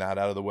just getting that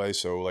out of the way.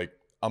 So like,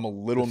 I'm a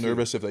little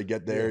nervous if they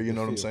get there, you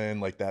know what I'm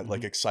saying? Like that,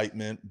 like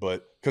excitement.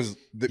 But because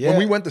when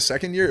we went the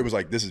second year, it was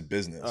like, this is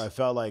business. It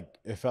felt like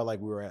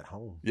we were at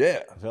home. Yeah.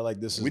 I felt like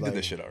we did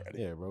this shit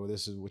already. Yeah, bro.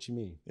 This is what you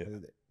mean. Yeah.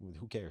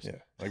 Who cares? Yeah.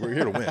 Like we're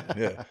here to win.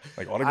 Yeah.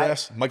 Like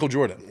autographs, Michael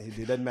Jordan.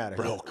 It doesn't matter.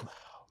 Bro, come on.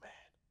 Oh, man.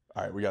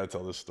 All right, we got to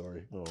tell this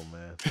story. Oh,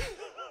 man.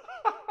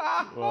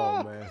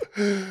 Oh,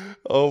 man.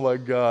 Oh, my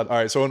God. All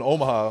right, so in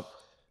Omaha,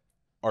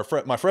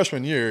 my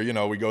freshman year, you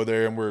know, we go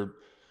there and we're,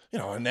 you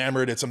know,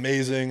 enamored. It's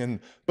amazing.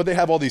 But they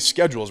have all these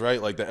schedules,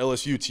 right? Like the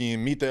LSU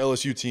team, meet the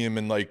LSU team,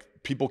 and like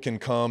people can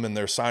come and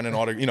they're signing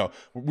autographs. You know,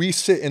 we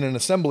sit in an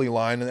assembly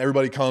line and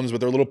everybody comes with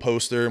their little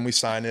poster and we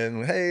sign in.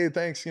 And, hey,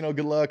 thanks, you know,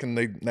 good luck. And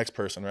next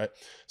person, right?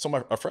 So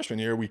our freshman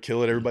year, we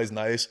kill it. Everybody's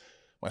nice.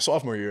 My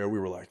sophomore year, we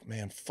were like,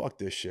 man, fuck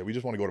this shit. We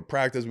just want to go to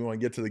practice. We want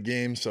to get to the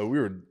game. So we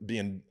were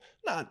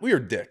we were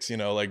dicks, you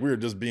know, like we were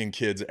just being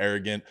kids,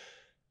 arrogant.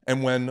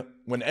 And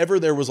whenever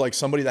there was like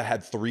somebody that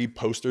had 3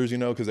 posters, you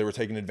know, because they were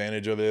taking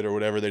advantage of it or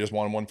whatever, they just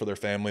wanted one for their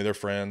family, their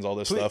friends, all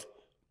this stuff.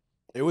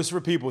 It was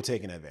for people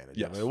taking advantage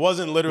Yes. of it. It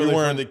wasn't literally for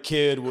weren't- the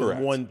kid with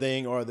correct. one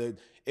thing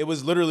it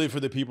was literally for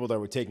the people that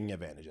were taking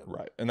advantage of it.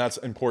 Right. And that's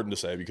important to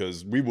say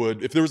because we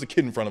would, if there was a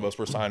kid in front of us,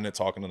 we're signing it,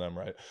 talking to them,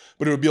 right?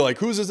 But it would be like,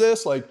 whose is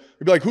this? Like,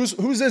 it'd be like, whose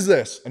is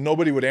this? And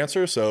nobody would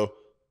answer. So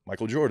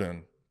Michael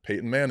Jordan,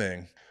 Peyton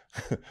Manning,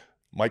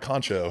 Mike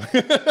Concho,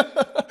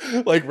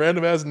 like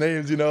random ass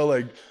names, you know,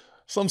 like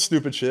some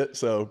stupid shit.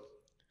 So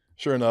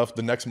sure enough,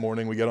 the next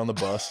morning we get on the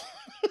bus.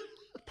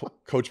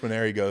 Coach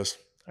Maneri goes,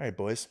 all right,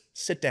 boys,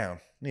 sit down.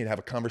 I need to have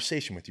a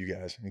conversation with you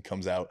guys. And he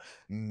comes out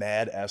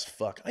mad as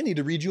fuck. I need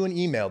to read you an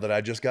email that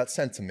I just got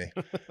sent to me.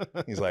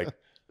 He's like,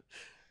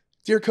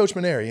 dear Coach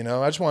Maneri, you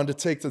know, I just wanted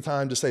to take the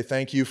time to say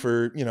thank you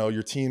for, you know,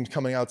 your team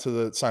coming out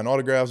to sign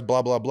autographs,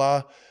 blah, blah,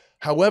 blah.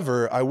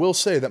 However, I will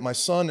say that my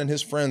son and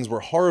his friends were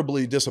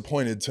horribly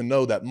disappointed to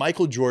know that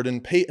Michael Jordan,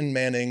 Peyton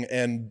Manning,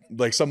 and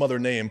like some other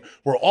name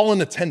were all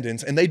in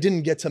attendance and they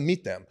didn't get to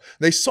meet them.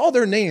 They saw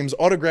their names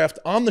autographed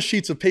on the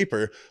sheets of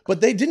paper, but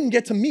they didn't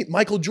get to meet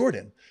Michael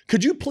Jordan.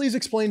 Could you please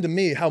explain to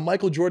me how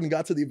Michael Jordan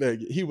got to the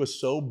event? He was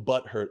so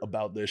butthurt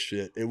about this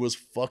shit. It was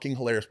fucking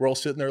hilarious. We're all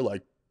sitting there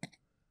like,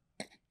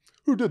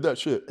 who did that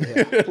shit?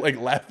 Yeah. Like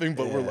laughing,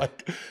 but we're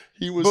like,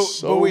 he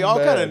was But we all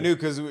mad. kind of knew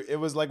because it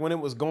was like when it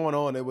was going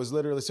on, it was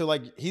literally, so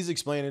like he's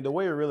explaining the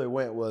way it really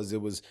went was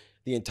it was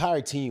the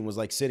entire team was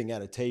like sitting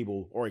at a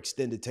table or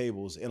extended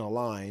tables in a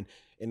line,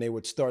 and they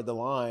would start the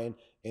line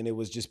and it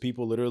was just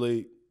people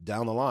literally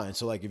down the line.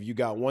 So like if you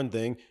got one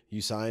thing,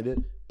 you signed it,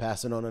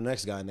 pass it on to the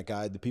next guy, and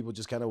the people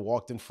just kind of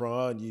walked in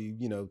front,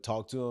 you know,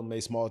 talked to them,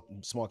 made small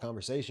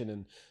conversation,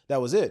 and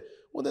that was it.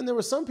 Well, then there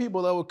were some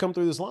people that would come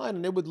through this line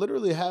and they would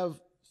literally have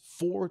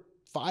 4,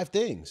 5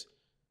 things.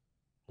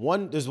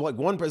 There's like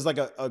one person,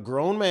 like a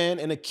grown man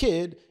and a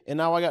kid, and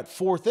now I got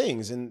 4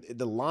 things, and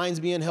the line's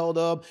being held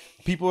up.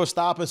 People are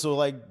stopping, so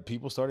like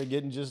people started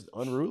getting just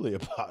unruly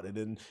about it,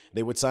 and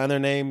they would sign their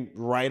name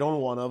right on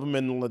one of them,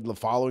 and the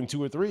following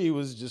 2 or 3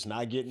 was just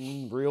not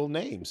getting real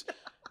names.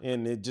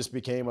 And it just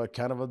became a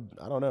kind of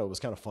I don't know, it was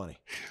kind of funny.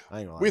 I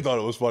ain't gonna lie. We thought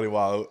it was funny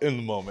while in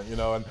the moment, you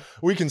know, and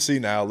we can see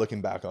now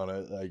looking back on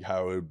it, like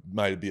how it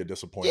might be a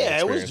disappointing Yeah,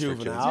 it was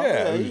experience for kids. juvenile.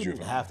 Yeah, it was you juvenile.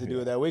 didn't have to do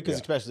it that way because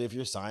especially if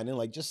you're signing,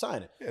 like just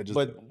sign it. Yeah, just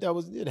but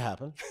it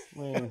happened. I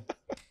mean,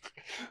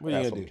 what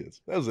are you gonna do?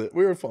 Kids. That was it.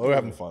 We were fun. We were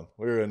having fun.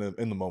 We were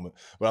in the moment.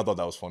 But I thought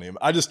that was funny.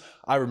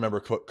 I remember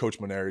Coach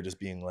Maneri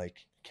just being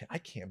like, I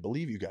can't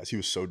believe you guys. He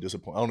was so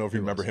disappointed. I don't know if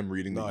you remember him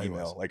reading the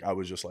email. Like I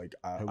was just like,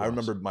 I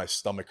remember my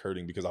stomach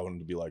hurting because I wanted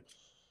to be like,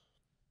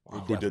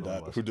 wow, who did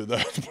that? Who did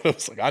that? But I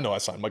was like, I know I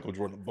signed Michael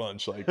Jordan a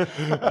bunch. Like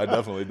I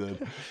definitely did.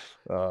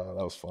 That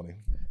was funny.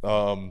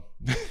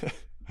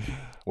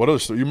 What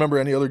else? You remember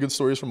any other good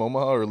stories from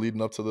Omaha or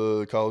leading up to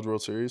the College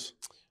World Series?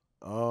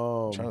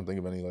 I'm trying to think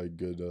of any like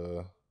good.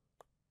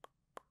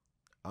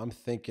 I'm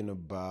thinking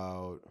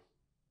about.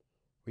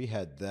 We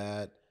had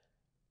that.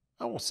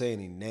 I won't say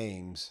any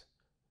names,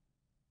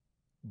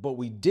 but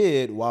we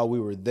did while we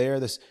were there.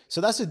 So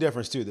that's the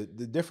difference too.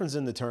 The difference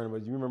in the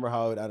tournament. You remember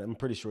how I'm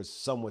pretty sure it's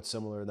somewhat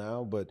similar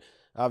now, but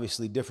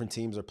obviously different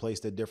teams are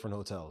placed at different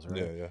hotels, right?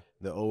 Yeah.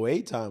 The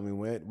 2008 time we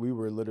went, we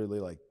were literally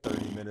like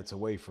 30 minutes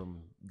away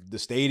from the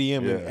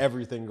stadium and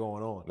everything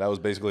going on. That was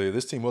basically,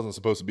 this team wasn't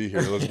supposed to be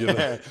here. Let's give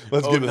it.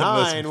 Let's give it.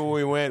 2009 when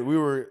we went, we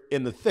were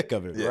in the thick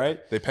of it, right?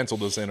 They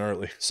penciled us in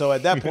early. So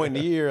at that point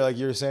in the year, like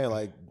you were saying,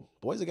 like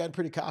boys have gotten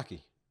pretty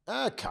cocky.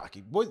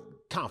 Cocky, boy,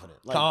 confident,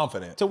 like,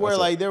 confident to where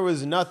like there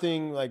was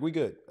nothing like we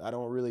good. I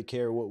don't really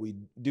care what we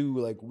do.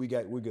 Like we're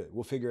good.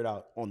 We'll figure it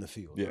out on the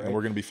field. Yeah, right? and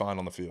we're gonna be fine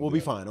on the field. We'll be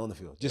fine on the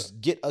field. Just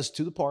get us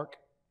to the park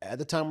at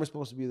the time we're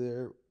supposed to be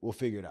there. We'll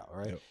figure it out,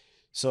 right? Yep.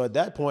 So at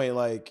that point,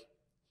 like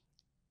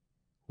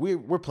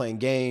we're playing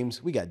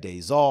games. We got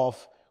days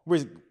off.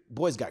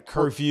 Boys got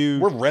curfew.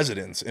 We're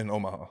residents in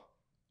Omaha.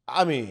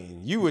 I mean,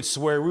 you would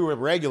swear we were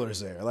regulars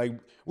there. Like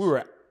we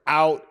were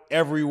out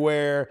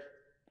everywhere.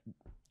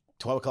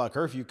 12 o'clock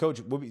curfew, coach.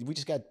 We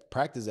just got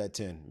practice at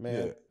 10.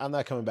 Man, I'm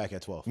not coming back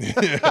at 12.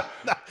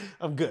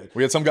 I'm good.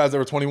 We had some guys that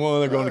were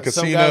 21. They're going to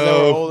casino. Some guys that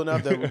were old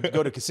enough that would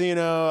go to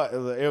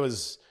casino. It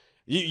was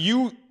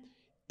you.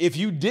 If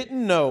you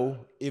didn't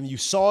know, if you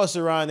saw us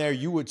around there,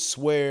 you would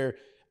swear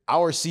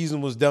our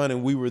season was done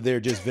and we were there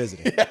just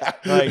visiting.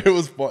 Like it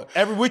was fun.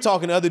 We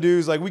talking to other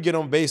dudes. Like we get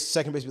on base,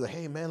 second base, be like,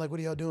 hey man, like what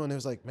are y'all doing? It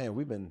was like, man,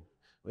 we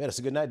had us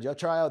a good night. Did y'all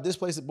try out this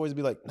place? The boys would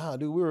be like, nah,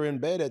 dude, we were in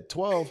bed at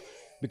 12.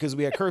 Because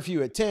we had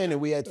curfew at 10 and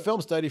we had film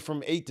study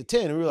from 8 to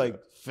 10. And we were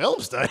like, film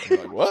study?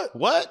 Like, what?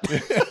 What?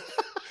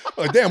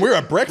 Like, damn, we were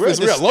at breakfast.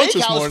 We were at lunch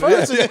this morning.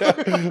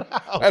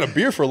 I had a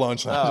beer for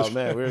lunch. Oh,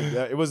 man.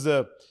 It was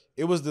the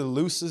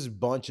loosest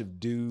bunch of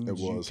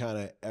dudes you kind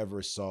of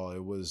ever saw.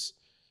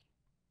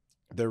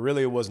 There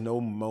really was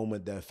no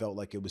moment that felt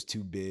like it was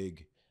too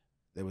big.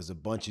 There was a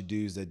bunch of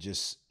dudes that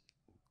just,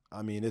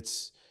 I mean,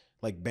 it's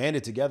like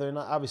banded together. And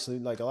obviously,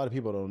 like a lot of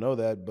people don't know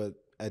that, but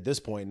at this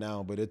point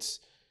now, but it's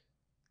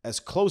as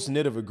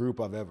close-knit of a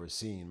group I've ever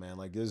seen, man.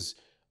 Like there's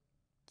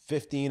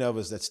 15 of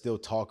us that still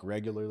talk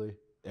regularly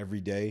every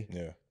day.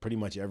 Yeah. Pretty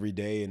much every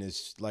day. And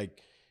it's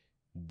like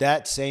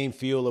that same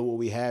feel of what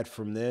we had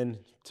from then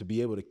to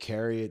be able to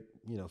carry it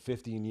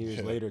 15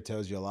 years later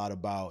tells you a lot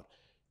about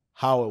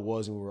how it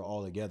was when we were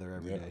all together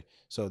every day.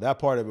 So that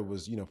part of it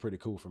was, pretty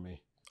cool for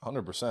me.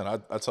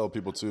 100%. I tell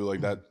people too,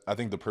 like that. I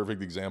think the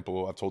perfect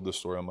example, I've told this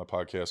story on my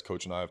podcast,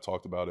 Coach and I have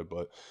talked about it,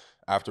 but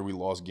after we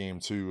lost game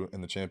 2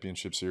 in the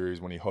championship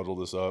series, when he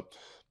huddled us up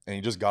and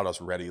he just got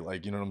us ready,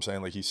 like, you know what I'm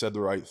saying? Like, he said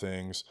the right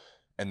things.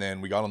 And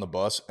then we got on the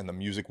bus and the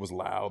music was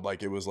loud.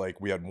 Like, it was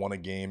like we had won a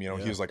game, He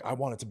was like, I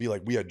want it to be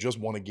like we had just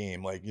won a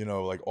game, like,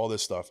 like all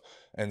this stuff.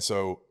 And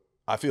so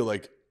I feel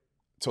like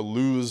to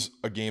lose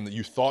a game that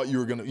you thought you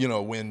were going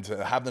to, win,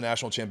 to have the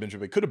national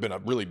championship, it could have been a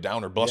really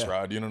downer bus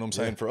ride. You know what I'm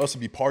saying? For us to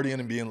be partying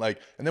and being like,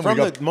 and then from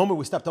the moment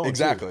we stepped on.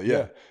 Exactly.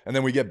 Yeah. And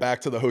then we get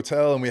back to the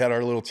hotel and we had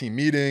our little team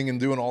meeting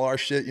and doing all our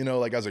shit,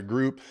 like as a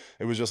group.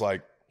 It was just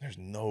like, there's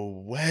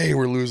no way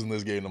we're losing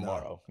this game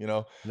tomorrow,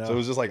 No. So it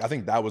was just like, I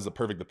think that was the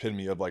perfect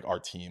epitome of like our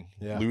team.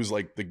 Lose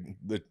like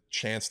the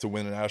chance to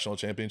win a national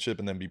championship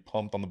and then be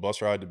pumped on the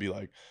bus ride to be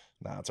like,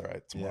 nah, it's all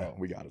right. Tomorrow,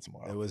 we got it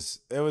tomorrow. It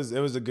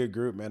was a good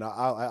group, man.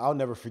 I'll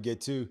never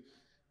forget too.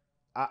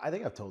 I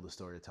think I've told the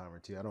story a time or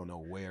two. I don't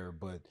know where,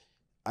 but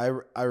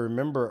I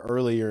remember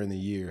earlier in the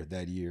year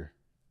that year,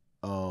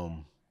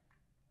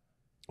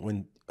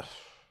 when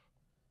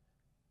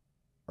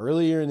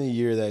earlier in the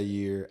year that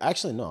year,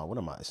 actually no, what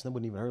am I? It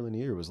wasn't even early in the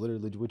year. It was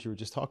literally what you were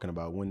just talking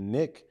about when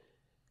Nick.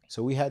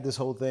 So we had this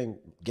whole thing.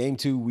 Game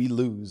 2, we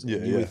lose.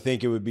 And you would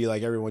think it would be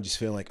like everyone just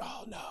feeling like,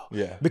 oh no.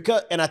 Yeah.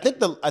 And I think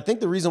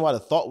the reason why the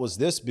thought was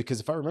this, because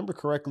if I remember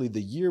correctly,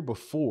 the year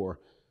before,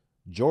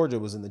 Georgia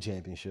was in the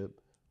championship,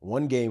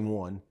 won game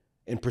 1,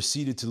 and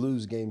proceeded to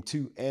lose game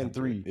 2 and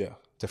 3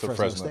 to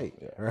Fresno State.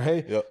 Yeah.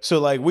 Right? Yep. So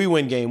like we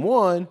win game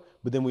 1,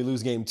 but then we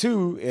lose game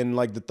 2. And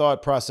like the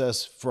thought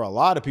process for a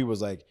lot of people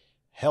was like,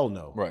 hell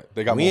no. Right.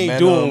 They got we momentum. Ain't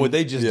doing what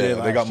they just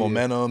did. They got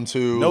momentum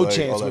too. No like,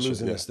 chance we're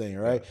losing this thing,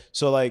 right?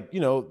 So like,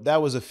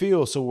 that was a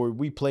feel. So where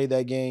we played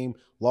that game,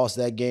 lost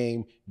that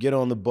game, get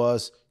on the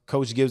bus.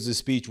 Coach gives a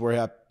speech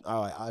where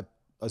I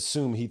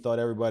assume he thought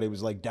everybody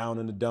was like down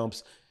in the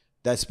dumps.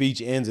 That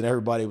speech ends and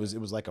it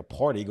was like a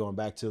party going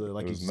back to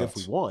like as if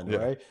we won,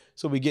 right?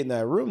 So we get in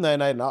that room that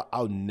night and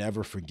I'll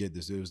never forget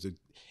this.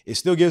 It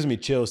still gives me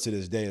chills to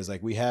this day. It's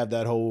like we have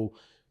that whole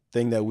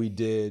thing that we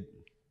did.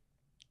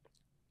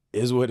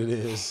 Is what it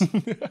is.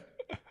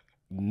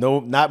 No,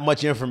 not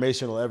much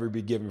information will ever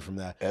be given from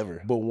that.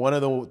 Ever. But one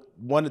of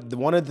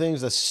the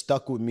things that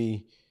stuck with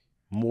me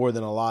more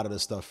than a lot of the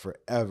stuff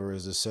forever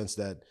is the sense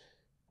that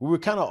we were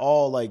kind of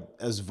all like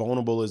as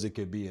vulnerable as it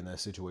could be in that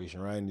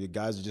situation, right? And the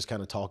guys are just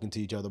kind of talking to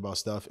each other about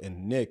stuff.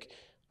 And Nick,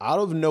 out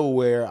of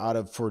nowhere,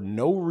 for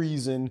no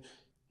reason,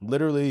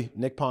 literally,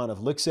 Nick Pontiff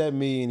looks at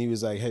me and he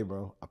was like, "Hey,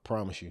 bro, I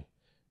promise you,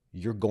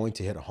 you're going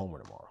to hit a homer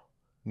tomorrow."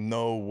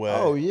 No way.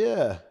 Oh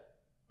yeah.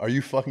 Are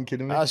you fucking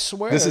kidding me? I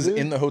swear. This is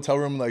in the hotel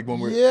room, like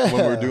when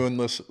we're doing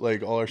this,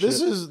 like all our shit.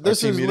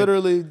 This is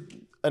literally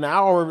an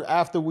hour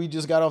after we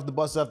just got off the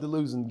bus after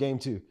losing game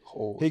 2.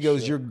 He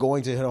goes, "You're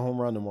going to hit a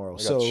home run tomorrow."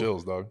 I got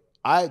chills, dog.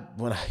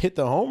 When I hit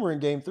the homer in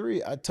game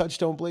 3, I touched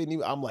home plate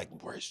and I'm like,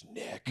 "Where's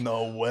Nick?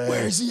 No way.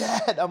 Where's he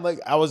at?" I'm like,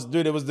 it was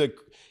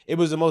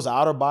the most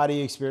outer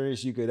body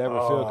experience you could ever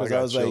feel because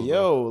I was chills, like,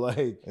 "Yo,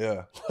 like,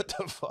 what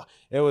the fuck?"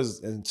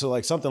 And so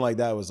like something like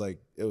that was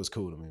like, it was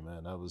cool to me,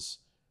 man. That was.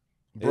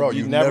 Bro,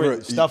 you've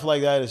never stuff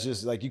like that is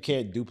just like you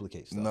can't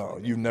duplicate stuff. No,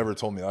 like you've never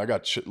told me that. I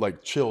got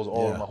chills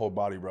all over my whole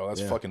body, bro.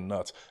 That's fucking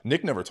nuts.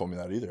 Nick never told me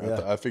that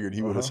either. I figured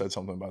he would have said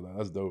something about that.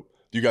 That's dope.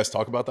 Do you guys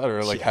talk about that,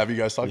 or like have you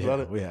guys talked about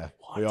it? We have.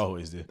 We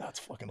always do. That's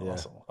fucking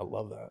awesome. I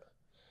love that.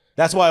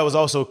 That's why it was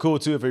also cool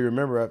too. If you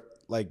remember,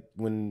 like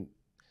when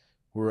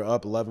we were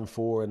up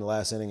 11-4 in the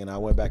last inning, and I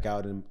went back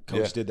out and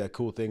Coach did that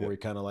cool thing where he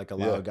kind of like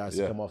allowed guys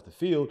to come off the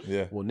field.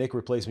 Yeah. Well, Nick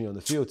replaced me on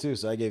the field too,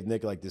 so I gave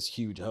Nick like this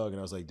huge hug, and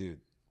I was like, "Dude,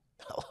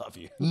 I love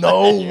you."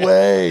 No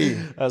way.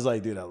 I was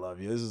like, "Dude, I love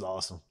you. This is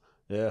awesome."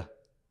 Yeah.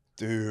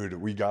 Dude,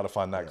 we got to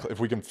find that clip. If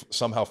we can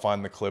somehow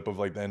find the clip of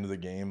like the end of the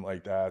game,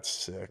 like that's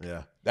sick.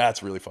 Yeah.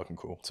 That's really fucking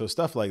cool. So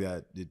stuff like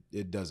that,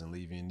 it doesn't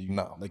leave you.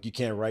 And like you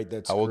can't write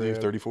that. How old are you?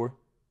 34?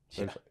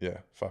 Yeah.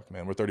 Fuck,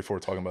 man. We're 34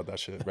 talking about that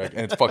shit, right?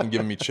 And it's fucking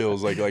giving me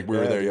chills. Like we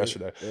were there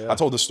yesterday. Yeah. I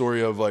told the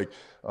story of like,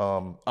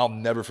 I'll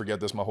never forget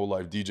this my whole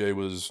life. DJ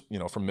was,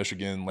 from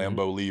Michigan,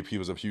 Lambeau Leap. He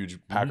was a huge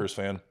Packers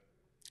fan.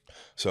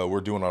 So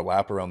we're doing our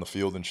lap around the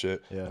field and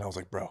shit. Yeah. And I was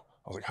like, bro,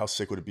 how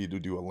sick would it be to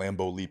do a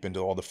Lambeau Leap into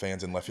all the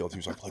fans in left field? He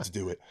was like, let's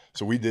do it.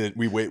 So we did.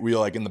 We were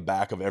like in the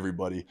back of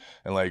everybody,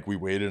 and like we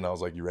waited. And I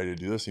was like, you ready to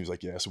do this? He was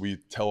like, yeah. So we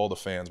tell all the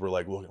fans, we're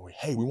like, look,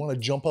 hey, we want to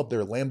jump up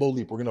there, Lambeau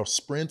Leap. We're gonna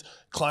sprint,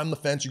 climb the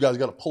fence. You guys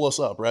got to pull us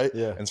up, right?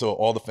 Yeah. And so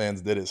all the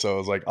fans did it. So I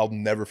was like, I'll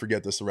never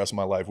forget this the rest of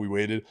my life. We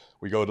waited.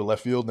 We go to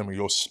left field, then we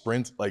go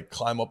sprint, like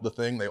climb up the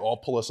thing. They all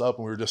pull us up,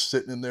 and we were just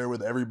sitting in there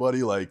with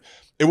everybody. Like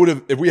it would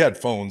have, if we had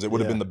phones, it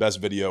would have been the best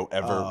video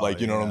ever.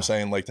 Like you know what I'm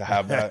saying? Like to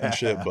have that and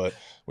shit, but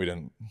we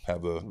didn't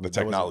have the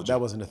technology. That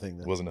wasn't a thing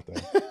then. It wasn't a thing.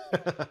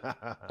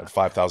 Had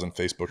 5,000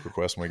 Facebook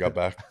requests when we got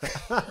back.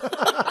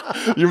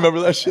 You remember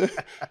that shit?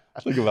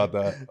 Think about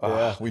that.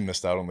 Yeah. We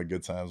missed out on the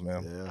good times,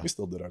 man. Yeah. We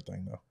still did our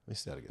thing, though. We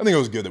still had a good I think it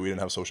was good that we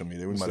didn't have social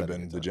media. We might have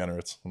been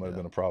degenerates. It might have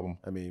been a problem.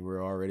 I mean,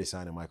 we're already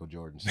signing Michael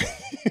Jordan. So.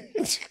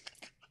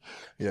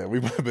 Yeah, we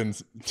would have been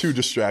too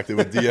distracted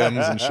with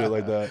DMs and shit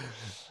like that.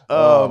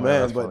 Oh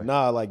man, that's but funny.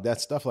 nah, like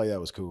that stuff like that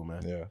was cool,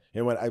 man. Yeah.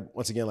 And when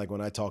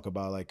I talk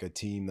about like a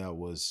team that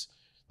was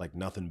like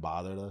nothing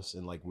bothered us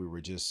and like we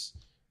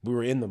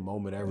were in the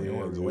moment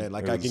everywhere we dude. went.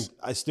 Like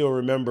I still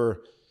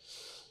remember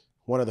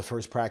one of the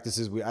first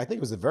practices I think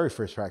it was the very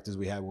first practice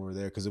we had when we were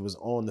there because it was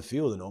on the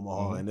field in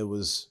Omaha and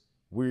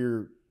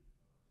we're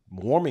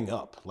warming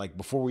up like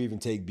before we even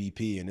take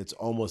BP and it's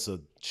almost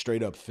a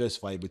straight up fist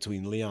fight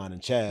between Leon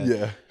and Chad.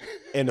 Yeah.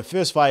 And the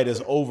fist fight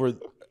is over,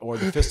 or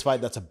the fist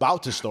fight that's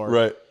about to start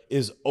Right.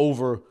 is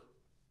over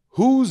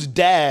whose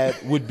dad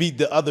would beat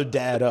the other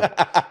dad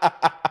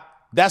up.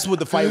 That's what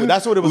the fight was.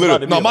 That's what it was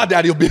about to be. No, my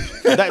daddy'll be.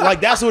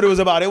 That's what it was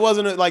about. It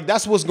wasn't like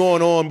that's what's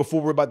going on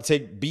before we're about to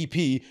take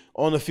BP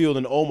on the field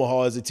in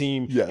Omaha as a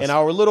team. Yes. And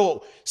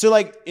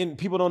and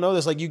people don't know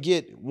this. Like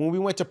when we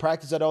went to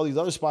practice at all these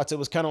other spots, it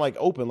was kind of like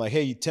open. Like,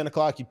 hey, 10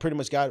 o'clock, you pretty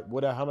much got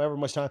whatever, however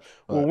much time.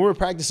 Right. When we were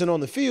practicing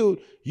on the field,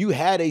 you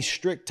had a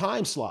strict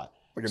time slot.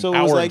 Like so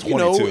it was like,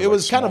 it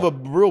was kind small.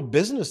 of a real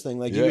business thing.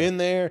 Like you're in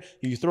there,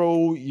 you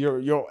throw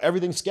your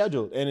everything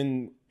scheduled.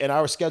 And in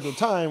our scheduled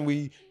time,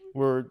 we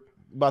were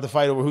about to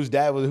fight over who's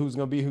going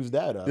to be whose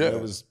dad.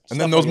 Yeah. And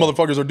then those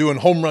motherfuckers are doing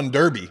home run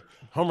derby.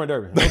 Home run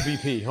derby. No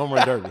BP. Home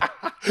run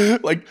derby.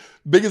 Like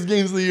biggest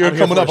games of the year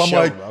coming up.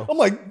 I'm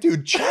like,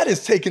 dude, Chad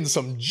is taking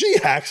some G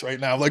hacks right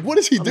now. Like, what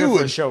is he doing?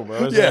 For a show,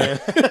 bro. Yeah.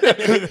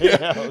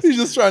 He's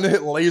just trying to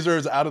hit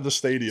lasers out of the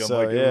stadium. So,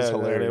 like, it was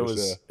hilarious.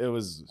 Man, it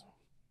was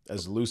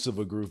as loose of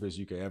a group as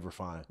you could ever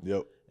find.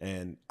 Yep.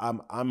 And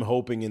I'm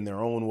hoping in their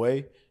own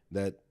way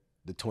that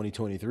the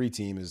 2023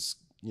 team is,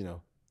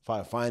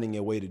 finding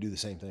a way to do the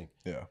same thing.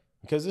 Yeah.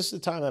 Because this is the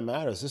time that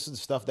matters. This is the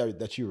stuff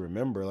that you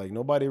remember. Like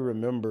nobody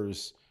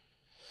remembers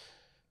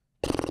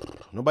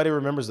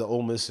the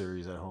Ole Miss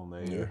series at home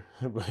that year.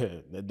 But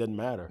it doesn't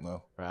matter.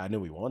 No. Right? I knew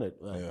we won it.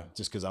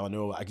 Just because I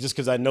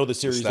know the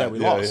series that we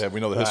lost. Yeah, we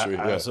know the history.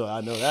 So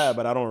I know that,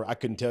 but I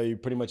couldn't tell you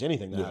pretty much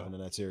anything that happened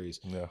in that series.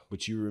 Yeah.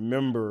 But you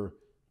remember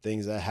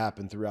things that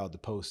happened throughout the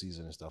postseason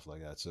and stuff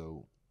like that.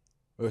 So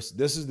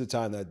this is the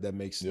time that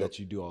makes that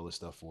you do all this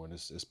stuff for, and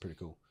it's pretty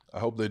cool. I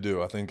hope they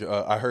do. I think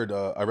I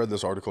read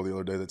this article the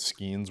other day that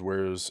Skeens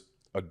wears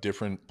a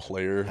different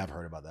player. I've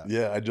heard about that.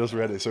 Yeah, I just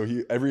read it. So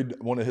every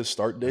one of his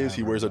start days,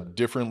 he wears a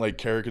different like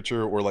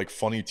caricature or like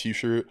funny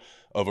T-shirt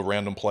of a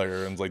random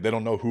player, and it's like they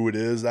don't know who it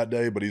is that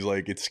day, but he's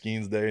like it's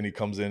Skeens day, and he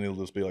comes in, it'll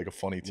just be like a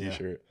funny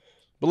T-shirt.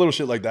 But little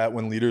shit like that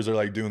when leaders are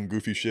like doing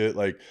goofy shit,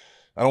 like.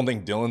 I don't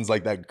think Dylan's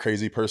like that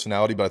crazy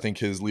personality, but I think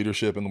his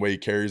leadership and the way he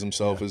carries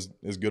himself is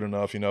good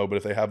enough, But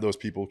if they have those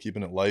people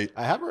keeping it light,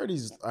 I have heard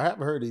he's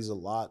a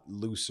lot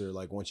looser.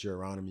 Like once you're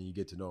around him and you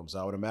get to know him, so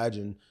I would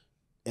imagine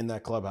in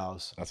that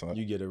clubhouse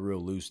you get a real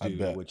loose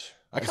dude, which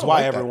that's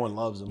why everyone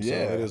loves him.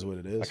 Yeah, so it is what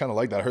it is. I kind of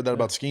like that. I heard that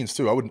about Skeens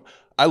too.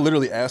 I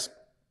literally asked.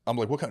 I'm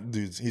like, what kind of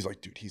dudes? He's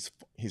like, dude, he's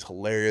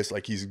hilarious.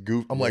 Like he's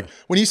goof. I'm like,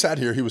 when he sat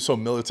here, he was so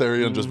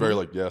military and just very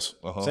like, yes,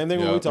 same thing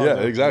when we talk. Yeah,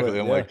 exactly.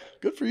 I'm like,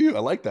 good for you. I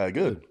like that.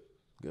 Good.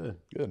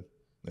 Yeah.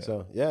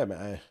 So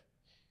man,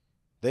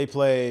 they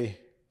play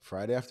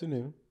Friday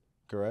afternoon,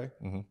 correct?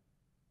 Mm-hmm.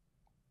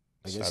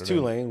 Against Saturday,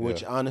 Tulane,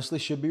 which honestly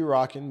should be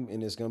rocking,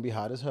 and it's gonna be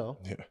hot as hell.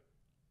 Yeah.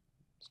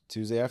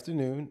 Tuesday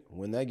afternoon,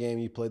 win that game.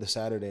 You play the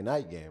Saturday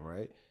night game,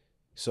 right?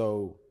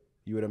 So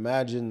you would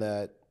imagine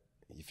that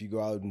if you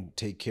go out and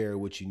take care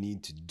of what you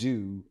need to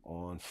do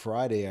on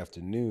Friday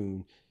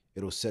afternoon,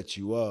 it'll set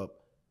you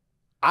up.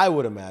 I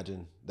would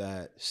imagine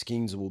that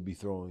Skeens will be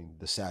throwing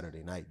the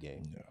Saturday night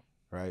game. Yeah.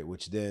 Right,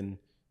 which then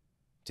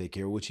take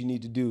care of what you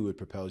need to do. It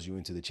propels you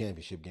into the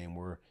championship game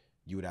where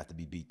you would have to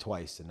be beat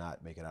twice to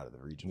not make it out of the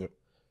regional. Yep.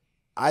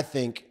 I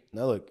think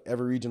now look,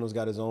 every regional's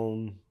got its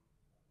own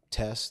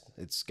test.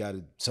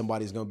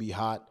 Somebody's going to be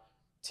hot.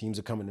 Teams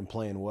are coming and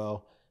playing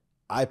well.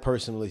 I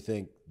personally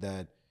think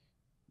that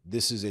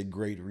this is a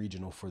great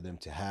regional for them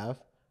to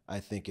have. I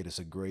think it is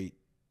a great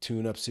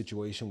tune-up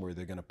situation where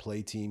they're going to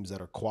play teams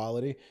that are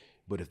quality,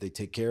 but if they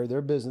take care of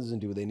their business and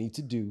do what they need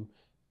to do,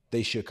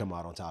 they should come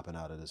out on top and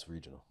out of this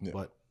regional. Yeah.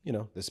 But,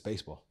 this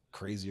baseball.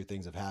 Crazier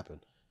things have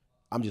happened.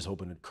 I'm just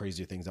hoping that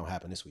crazier things don't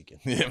happen this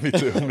weekend. Yeah, me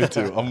too.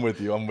 I'm with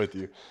you.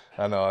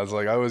 I know.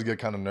 I always get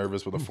kind of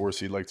nervous with a 4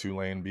 seed like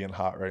Tulane being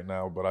hot right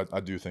now, but I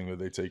do think that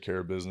they take care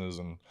of business,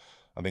 and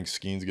I think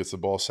Skeens gets the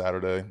ball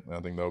Saturday, and I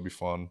think that'll be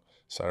fun.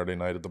 Saturday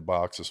night at the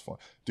box is fun.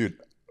 Dude,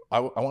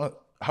 I want to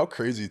 – how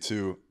crazy,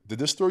 too. Did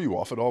this throw you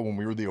off at all when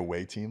we were the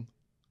away team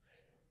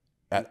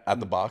at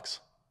the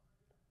box?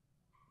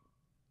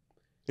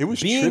 It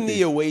was being trippy.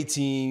 The away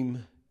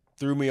team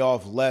threw me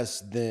off less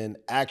than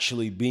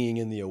actually being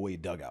in the away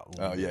dugout.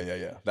 Oh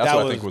yeah. That's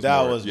what I think was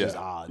that more, was just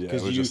odd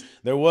because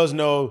there was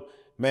no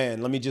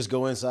man. Let me just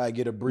go inside,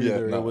 get a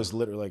breather. Yeah, no. It was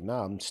literally like,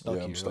 nah, I'm stuck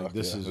here. I'm stuck. Like,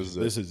 this is it.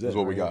 This is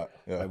what we got.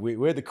 Yeah, like,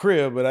 we're at the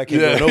crib, but I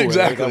can't go nowhere.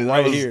 Exactly. Like,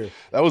 I'm right here.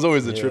 That was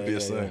always the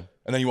trippiest thing.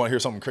 And then you want to hear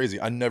something crazy?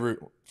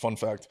 Fun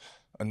fact.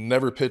 I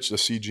never pitched a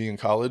CG in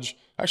college.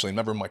 Actually,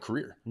 never in my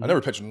career. I never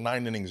pitched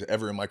 9 innings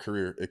ever in my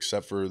career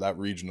except for that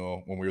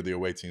regional when we were the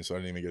away team, so I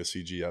didn't even get a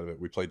CG out of it.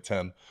 We played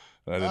 10.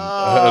 I didn't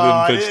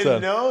I pitch didn't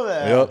 10. know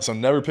that. Yep. So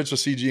never pitched a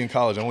CG in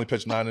college. I only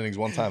pitched 9 innings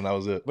one time. That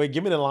was it. Wait,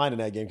 give me the line in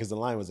that game because the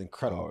line was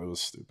incredible. Oh, it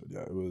was stupid.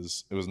 Yeah, it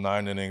was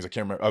 9 innings. I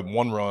can't remember. I had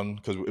 1 run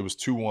because it was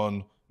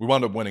 2-1. We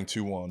wound up winning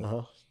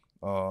 2-1.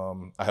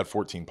 I had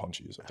 14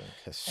 punchies, I think.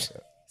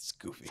 It's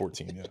goofy.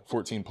 14, yeah.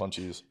 14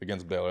 punchies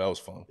against Baylor. That was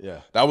fun.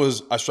 Yeah. I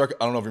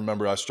don't know if you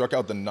remember, I struck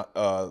out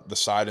the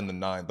side in the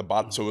 9th, the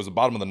bottom. So it was the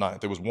bottom of the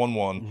 9th. It was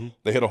 1-1.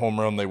 They hit a home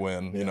run, they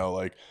win. You know,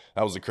 like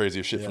that was the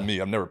craziest shit for me.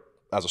 I've never,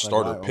 as a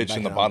starter, pitched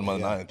in the bottom of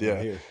the 9th.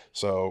 Yeah.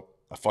 So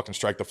I fucking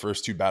strike the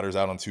first 2 batters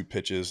out on 2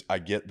 pitches. I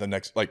get the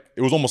next, like,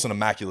 it was almost an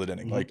immaculate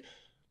inning. Like,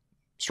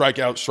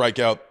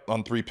 strikeout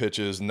on 3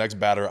 pitches. Next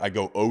batter, I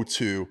go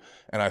 0-2,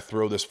 and I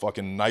throw this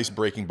fucking nice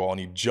breaking ball, and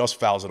he just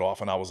fouls it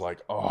off. And I was like,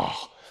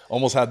 oh,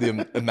 almost had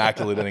the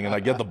immaculate inning. And I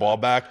get the ball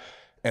back,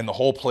 and the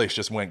whole place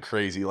just went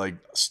crazy. Like,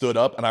 stood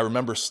up, and I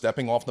remember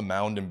stepping off the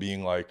mound and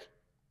being like,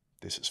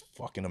 this is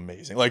fucking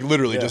amazing. Like,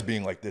 literally just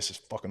being like, this is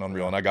fucking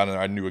unreal. And I got in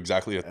there, I knew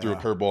exactly. I threw a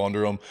curveball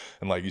under him,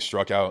 and like, he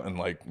struck out, and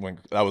like,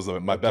 that was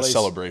my best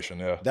celebration.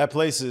 Yeah. That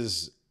place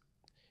is,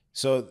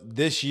 so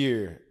this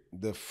year,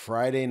 the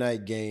Friday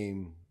night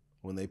game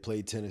when they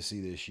played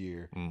Tennessee this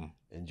year,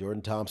 and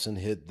Jordan Thompson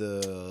hit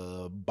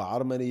the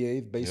bottom of the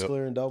 8th, base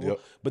clear and double.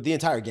 But the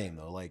entire game,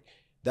 though, like,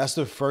 that's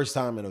the first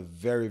time in a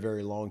very,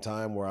 very long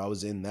time where I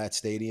was in that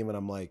stadium, and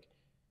I'm like,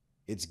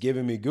 it's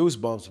giving me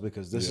goosebumps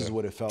because this is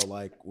what it felt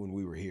like when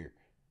we were here.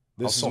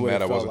 I was so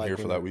mad I wasn't here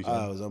for that weekend.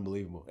 Oh, it was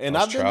unbelievable. And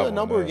I've been to a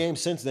number of games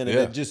since then,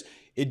 and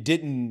it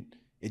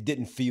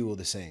didn't feel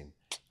the same.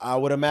 I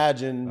would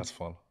imagine that's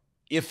fun.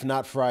 If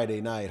not Friday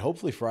night,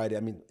 hopefully Friday.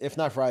 I mean, if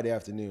not Friday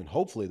afternoon,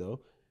 hopefully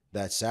though,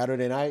 that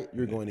Saturday night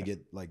you're going to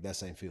get like that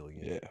same feeling.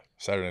 Yeah,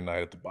 Saturday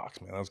night at the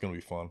box, man. That's gonna be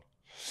fun.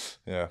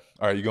 Yeah.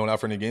 All right, you going out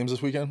for any games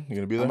this weekend? You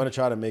gonna be there? I'm gonna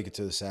try to make it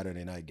to the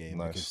Saturday night game.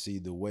 Nice. I can see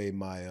the way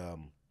my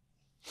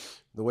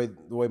the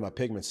way my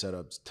pigment set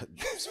up.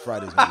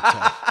 Friday's gonna be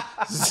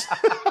tough.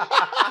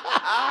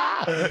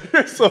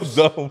 You're so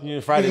dumb. You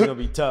know, Friday's gonna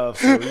be tough.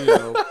 So, you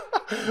know.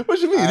 What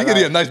you mean? You gonna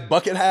get a nice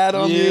bucket hat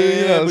on you?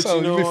 Yeah, but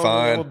you'll be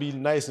fine. It'll be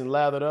nice and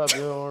lathered up. You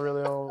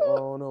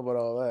don't know about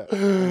all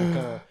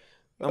that.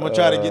 I'm gonna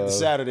try to get the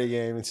Saturday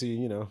game and see,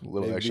 you know, a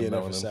little maybe extra be in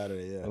there for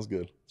Saturday. Yeah, that's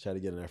good. Try to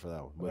get in there for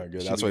that one. All right,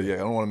 good. That's what. Yeah, I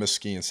don't want to miss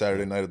skiing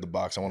Saturday night at the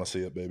box. I want to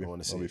see it, baby. I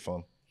want to see. It'll be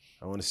fun.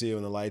 I want to see it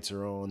when the lights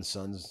are on,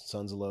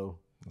 sun's low.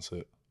 That's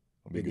it.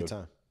 It'll be good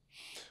time.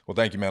 Well,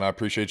 thank you, man. I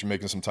appreciate you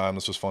making some time.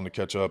 This was fun to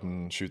catch up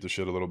and shoot the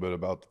shit a little bit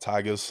about the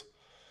Tigers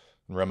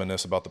and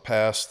reminisce about the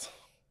past.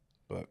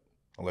 But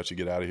I'll let you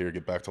get out of here,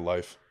 get back to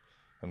life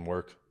and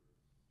work.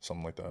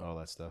 Something like that. All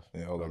that stuff.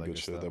 Yeah, all that good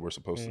shit that we're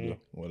supposed to do.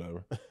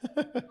 Whatever.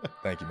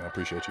 Thank you, man. I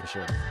appreciate you. For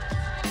sure.